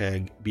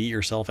hashtag Be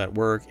Yourself at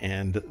Work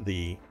and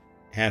the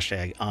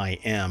hashtag I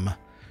Am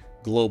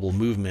global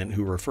movement,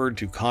 who referred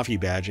to coffee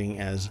badging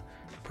as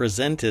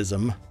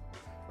presenteeism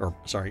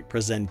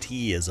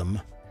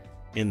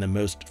in the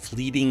most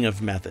fleeting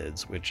of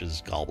methods, which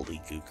is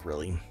gobbledygook,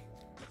 really.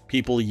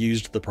 People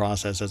used the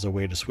process as a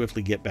way to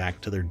swiftly get back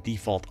to their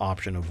default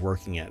option of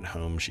working at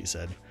home, she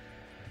said.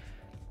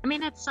 I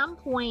mean, at some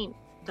point,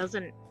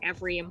 doesn't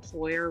every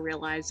employer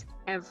realize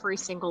every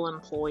single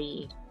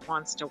employee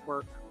wants to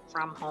work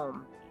from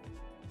home,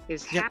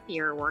 is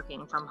happier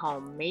working from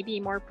home, maybe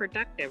more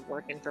productive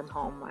working from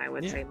home? I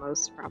would say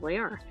most probably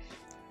are.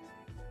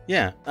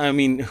 Yeah, I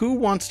mean, who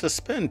wants to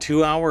spend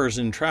 2 hours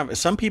in traffic?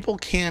 Some people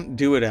can't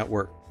do it at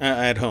work,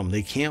 at home.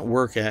 They can't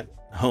work at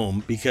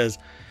home because,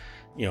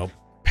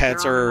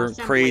 pets are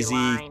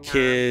crazy,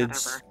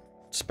 kids,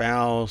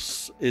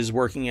 spouse is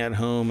working at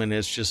home and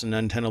it's just an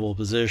untenable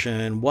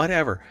position,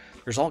 whatever.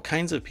 There's all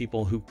kinds of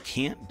people who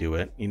can't do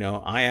it.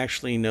 I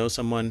actually know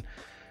someone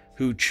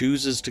who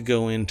chooses to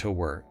go into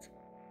work.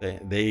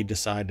 They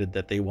decided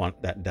that they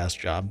want that desk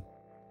job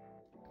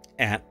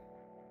at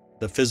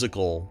the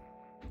physical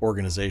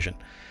organization.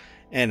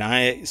 And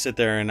I sit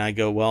there and I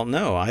go, well,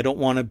 no, I don't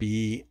want to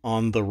be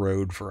on the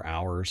road for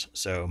hours.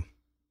 So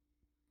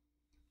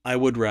I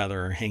would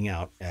rather hang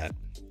out at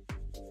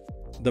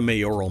the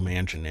mayoral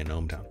mansion in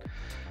ohmTown.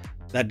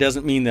 That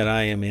doesn't mean that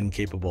I am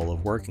incapable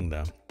of working,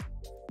 though.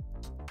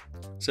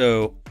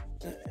 So,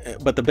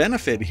 but the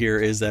benefit here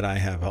is that I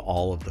have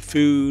all of the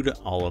food,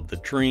 all of the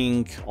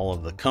drink, all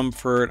of the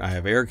comfort. I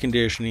have air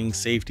conditioning,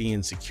 safety,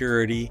 and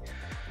security.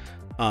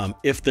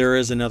 If there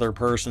is another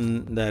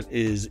person that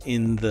is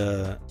in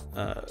the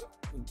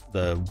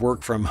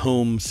work from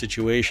home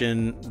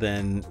situation,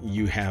 then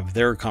you have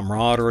their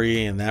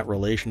camaraderie and that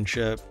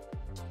relationship.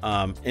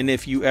 And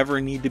if you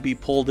ever need to be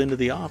pulled into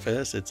the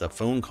office, it's a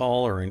phone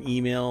call or an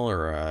email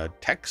or a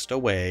text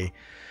away.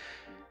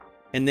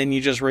 And then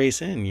you just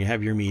race in, you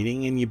have your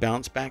meeting and you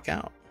bounce back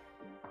out.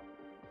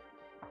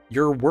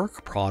 Your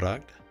work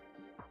product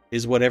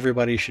is what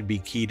everybody should be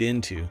keyed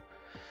into.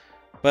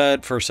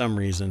 But for some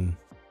reason,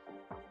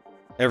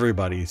 not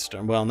everybody,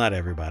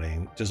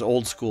 just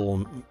old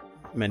school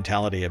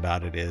mentality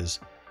about it is,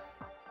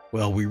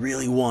 well, we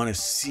really want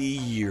to see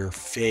your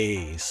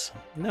face.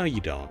 No,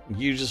 you don't.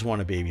 You just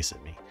want to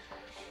babysit me.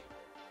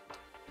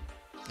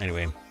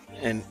 Anyway,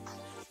 and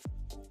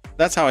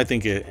that's how I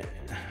think it,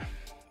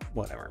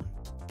 whatever.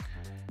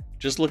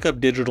 Just look up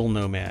digital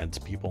nomads,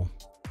 people.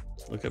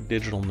 Look up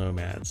digital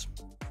nomads.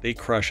 They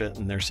crush it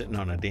and they're sitting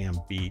on a damn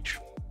beach.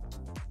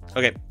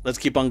 Okay, let's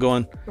keep on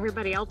going.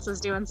 Everybody else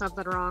is doing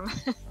something wrong.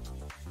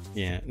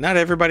 Yeah, not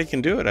everybody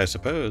can do it, I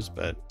suppose,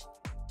 but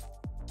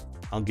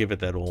I'll give it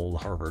that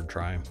old Harvard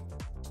try.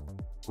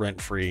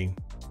 Rent-free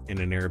in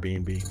an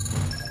Airbnb.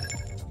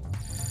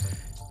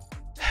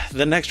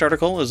 The next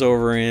article is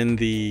over in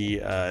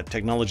the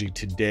Technology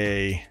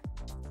Today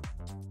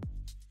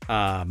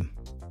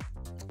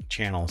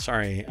channel.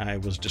 Sorry, I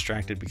was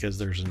distracted because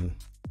there's an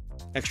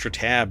extra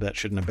tab that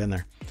shouldn't have been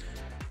there.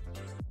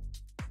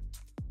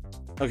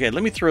 Okay,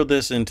 let me throw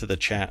this into the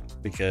chat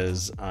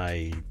because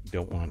I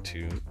don't want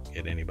to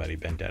get anybody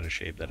bent out of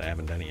shape that I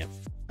haven't done it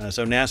yet.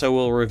 So NASA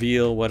will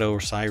reveal what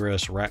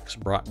OSIRIS-REx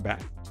brought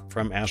back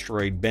from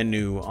asteroid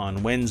Bennu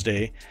on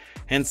Wednesday,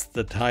 hence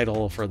the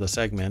title for the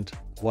segment,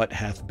 What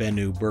Hath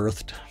Bennu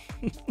Birthed?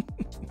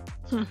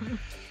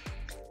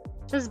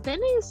 Does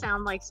Bennu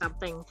sound like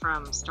something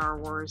from Star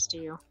Wars to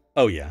you?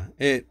 Oh yeah,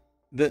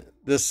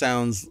 this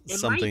sounds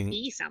something. It might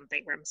be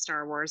something from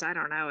Star Wars. I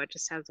don't know. It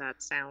just has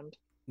that sound.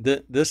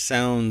 This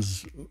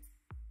sounds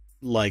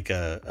like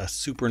a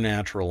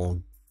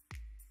supernatural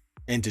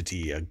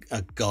entity,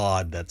 a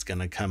god that's going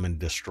to come and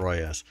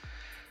destroy us.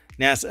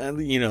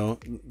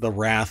 NASA, the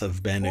wrath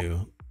of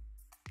Bennu.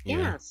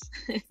 Yes.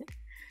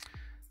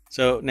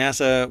 So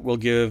NASA will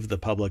give the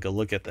public a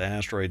look at the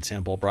asteroid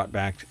sample brought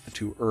back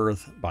to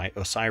Earth by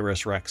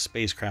OSIRIS-REx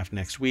spacecraft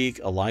next week.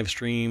 A live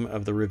stream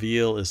of the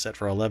reveal is set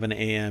for 11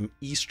 a.m.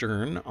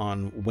 Eastern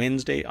on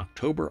Wednesday,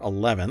 October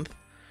 11th.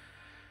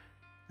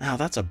 Now,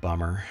 that's a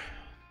bummer.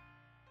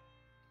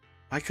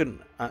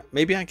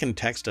 Maybe I can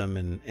text them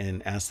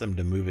and ask them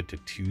to move it to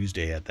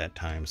Tuesday at that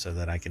time so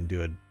that I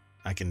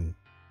can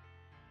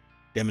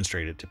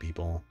demonstrate it to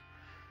people,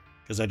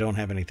 because I don't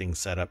have anything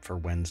set up for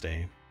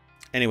Wednesday.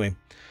 Anyway,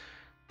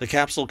 the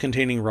capsule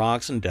containing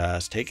rocks and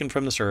dust taken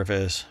from the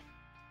surface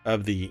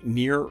of the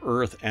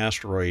near-Earth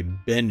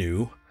asteroid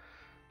Bennu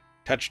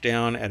touched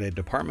down at a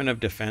Department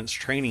of Defense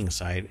training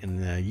site in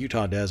the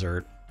Utah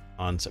desert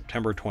on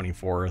September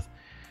 24th,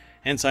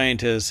 and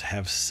scientists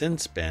have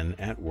since been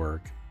at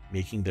work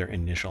making their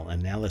initial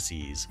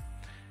analyses.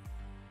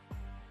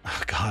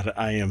 Oh God,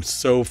 I am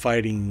so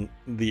fighting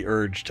the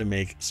urge to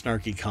make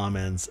snarky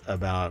comments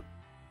about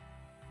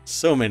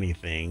so many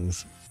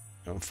things,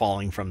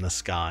 falling from the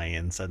sky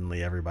and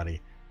suddenly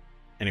everybody.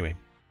 Anyway,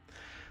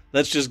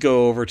 let's just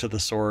go over to the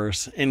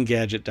source,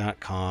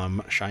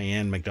 Engadget.com.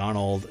 Cheyenne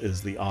McDonald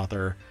is the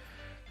author.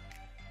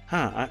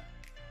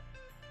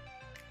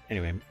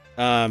 Anyway,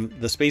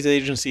 the space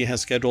agency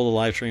has scheduled a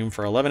live stream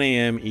for 11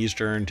 a.m.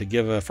 Eastern to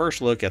give a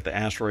first look at the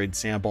asteroid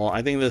sample.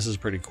 I think this is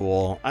pretty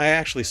cool. I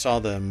actually saw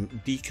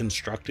them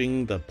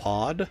deconstructing the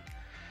pod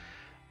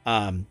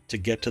to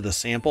get to the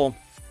sample.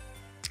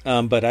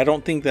 But I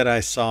don't think that I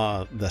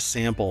saw the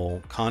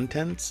sample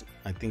contents.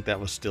 I think that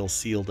was still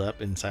sealed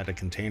up inside a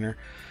container.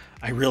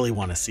 I really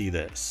want to see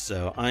this.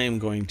 So I am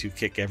going to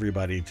kick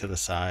everybody to the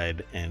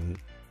side and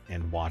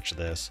watch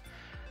this.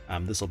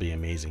 This will be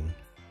amazing.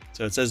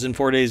 So it says in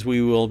 4 days,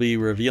 we will be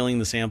revealing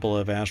the sample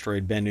of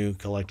asteroid Bennu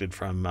collected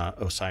from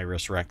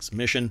OSIRIS-REx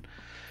mission.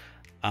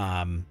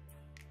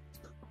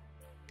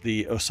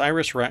 The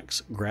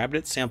OSIRIS-REx grabbed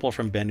its sample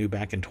from Bennu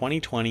back in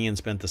 2020 and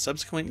spent the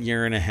subsequent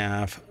year and a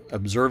half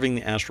observing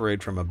the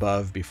asteroid from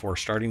above before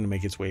starting to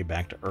make its way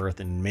back to Earth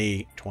in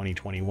May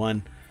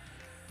 2021.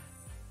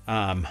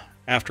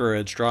 After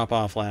its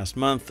drop-off last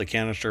month, the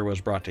canister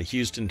was brought to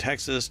Houston,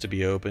 Texas to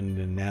be opened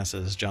in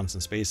NASA's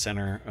Johnson Space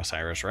Center.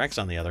 OSIRIS-REx,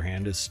 on the other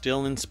hand, is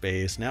still in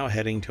space, now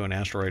heading to an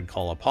asteroid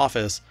called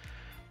Apophis,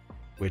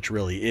 which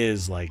really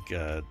is like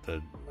a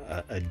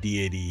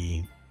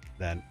deity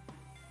that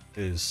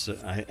is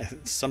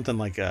something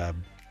like a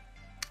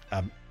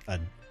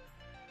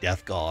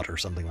death god or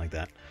something like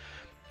that,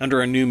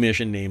 under a new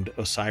mission named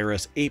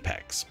Osiris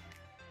Apex.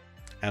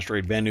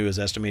 Asteroid Bennu is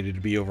estimated to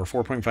be over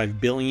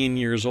 4.5 billion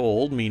years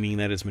old, meaning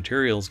that its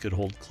materials could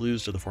hold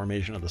clues to the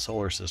formation of the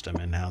solar system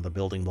and how the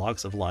building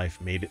blocks of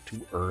life made it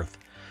to Earth.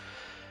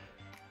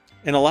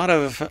 And a lot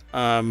of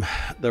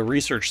the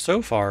research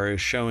so far is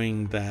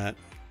showing that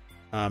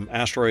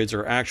asteroids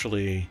are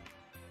actually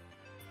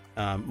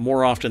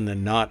more often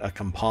than not a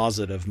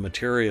composite of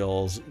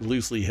materials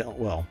loosely held,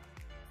 well,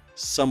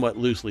 somewhat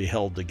loosely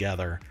held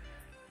together,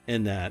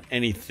 in that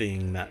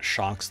anything that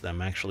shocks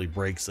them actually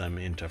breaks them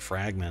into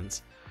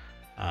fragments.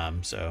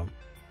 So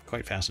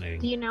quite fascinating.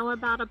 Do you know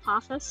about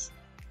Apophis?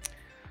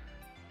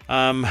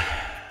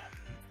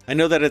 I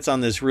know that it's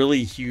on this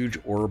really huge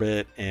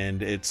orbit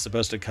and it's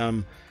supposed to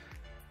come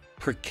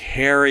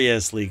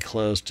precariously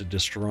close to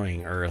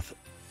destroying Earth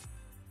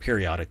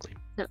periodically.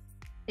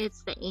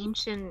 It's the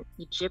ancient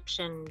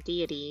Egyptian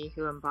deity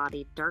who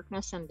embodied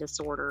darkness and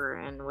disorder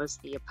and was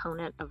the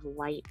opponent of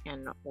light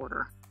and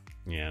order.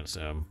 Yeah,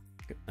 so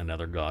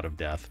another god of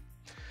death.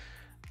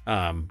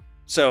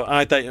 So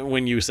I thought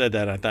when you said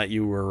that, I thought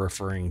you were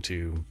referring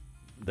to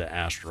the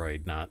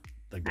asteroid, not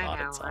the god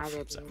itself. I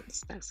didn't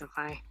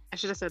specify. I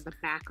should have said the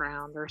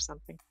background or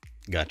something.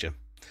 Gotcha.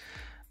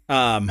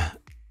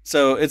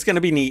 So it's going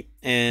to be neat,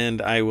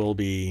 and I will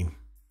be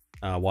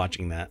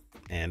watching that,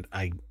 and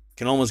I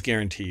can almost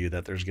guarantee you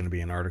that there's going to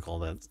be an article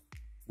that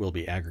will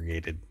be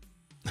aggregated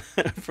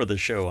for the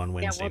show on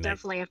Wednesday. Yeah, we'll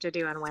definitely have to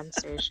do on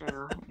Wednesday's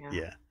show.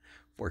 Yeah,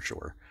 for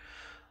sure.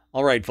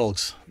 All right,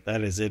 folks,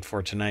 that is it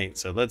for tonight.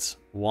 So let's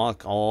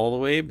walk all the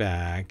way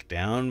back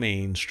down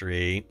Main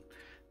Street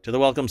to the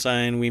welcome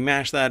sign. We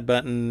mash that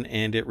button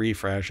and it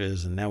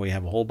refreshes. And now we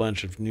have a whole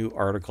bunch of new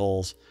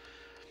articles.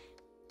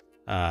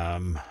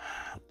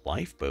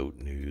 Lifeboat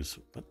news.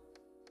 What?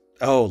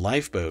 Oh,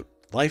 Lifeboat.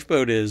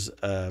 Lifeboat is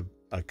a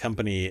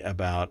company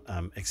about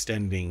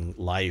extending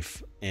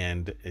life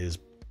and is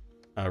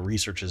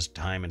researches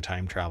time and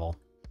time travel.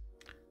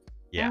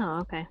 Yeah. Oh,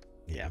 okay.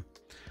 Yeah.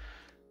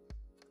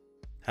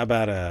 How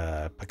about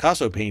a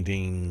Picasso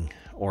painting,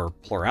 or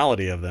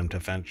plurality of them, to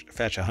fetch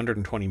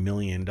 $120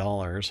 million?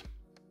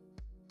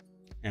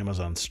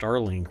 Amazon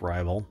Starlink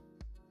rival.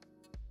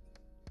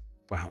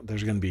 Wow,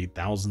 there's going to be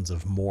thousands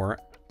of more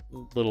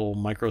little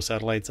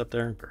microsatellites up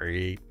there.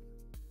 Great.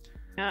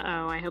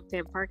 Uh-oh, I hope they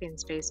have parking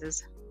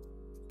spaces.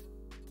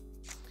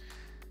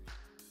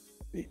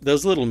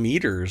 Those little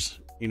meters,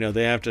 you know,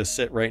 they have to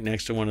sit right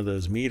next to one of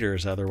those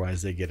meters,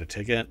 otherwise they get a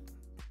ticket.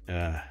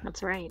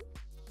 That's right.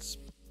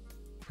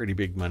 Pretty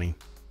big money.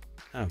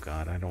 Oh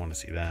god, I don't want to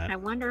see that. I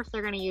wonder if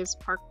they're going to use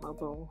Park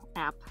Mobile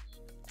app.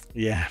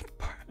 Yeah,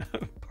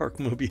 Park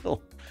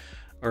Mobile,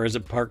 or is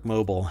it Park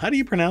Mobile? How do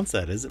you pronounce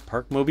that? Is it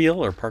Park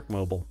Mobile or Park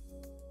Mobile?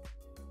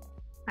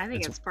 I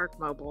think it's Park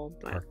Mobile.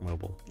 But... Park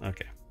Mobile.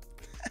 Okay,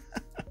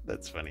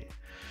 that's funny.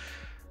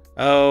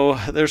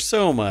 Oh, there's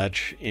so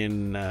much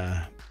in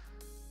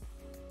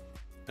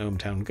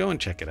ohmTown. Go and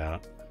check it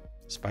out.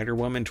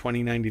 Spider-Woman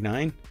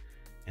 2099.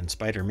 And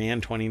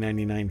Spider-Man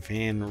 2099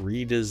 fan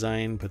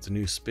redesign puts a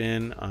new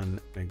spin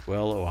on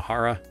Miguel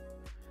O'Hara.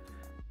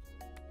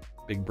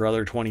 Big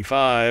Brother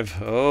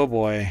 25. Oh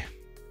boy.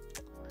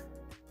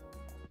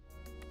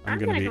 I'm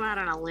gonna go out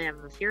on a limb.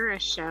 If you're a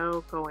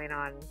show going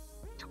on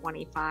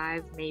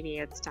 25, maybe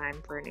it's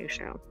time for a new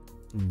show.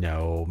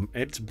 No,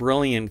 it's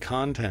brilliant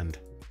content.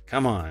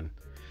 Come on.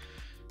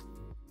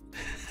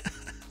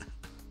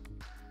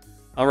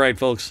 All right,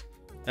 folks.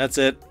 That's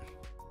it.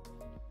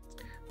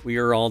 We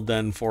are all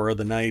done for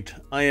the night.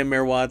 I am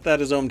Mayor Watt.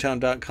 That is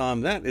ohmtown.com.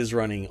 That is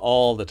running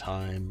all the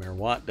time. Mayor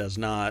Watt does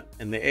not,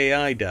 and the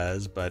AI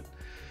does, but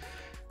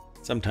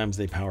sometimes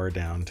they power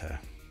down to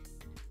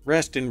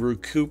rest and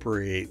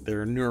recuperate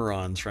their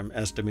neurons from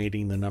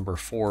estimating the number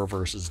 4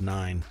 versus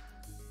 9.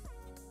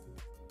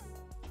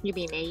 You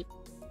mean 8?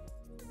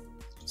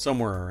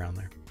 Somewhere around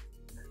there.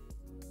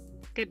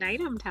 Good night,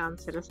 hometown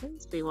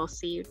citizens. We will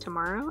see you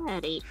tomorrow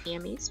at 8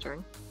 p.m.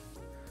 Eastern.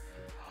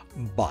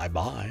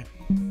 Bye-bye.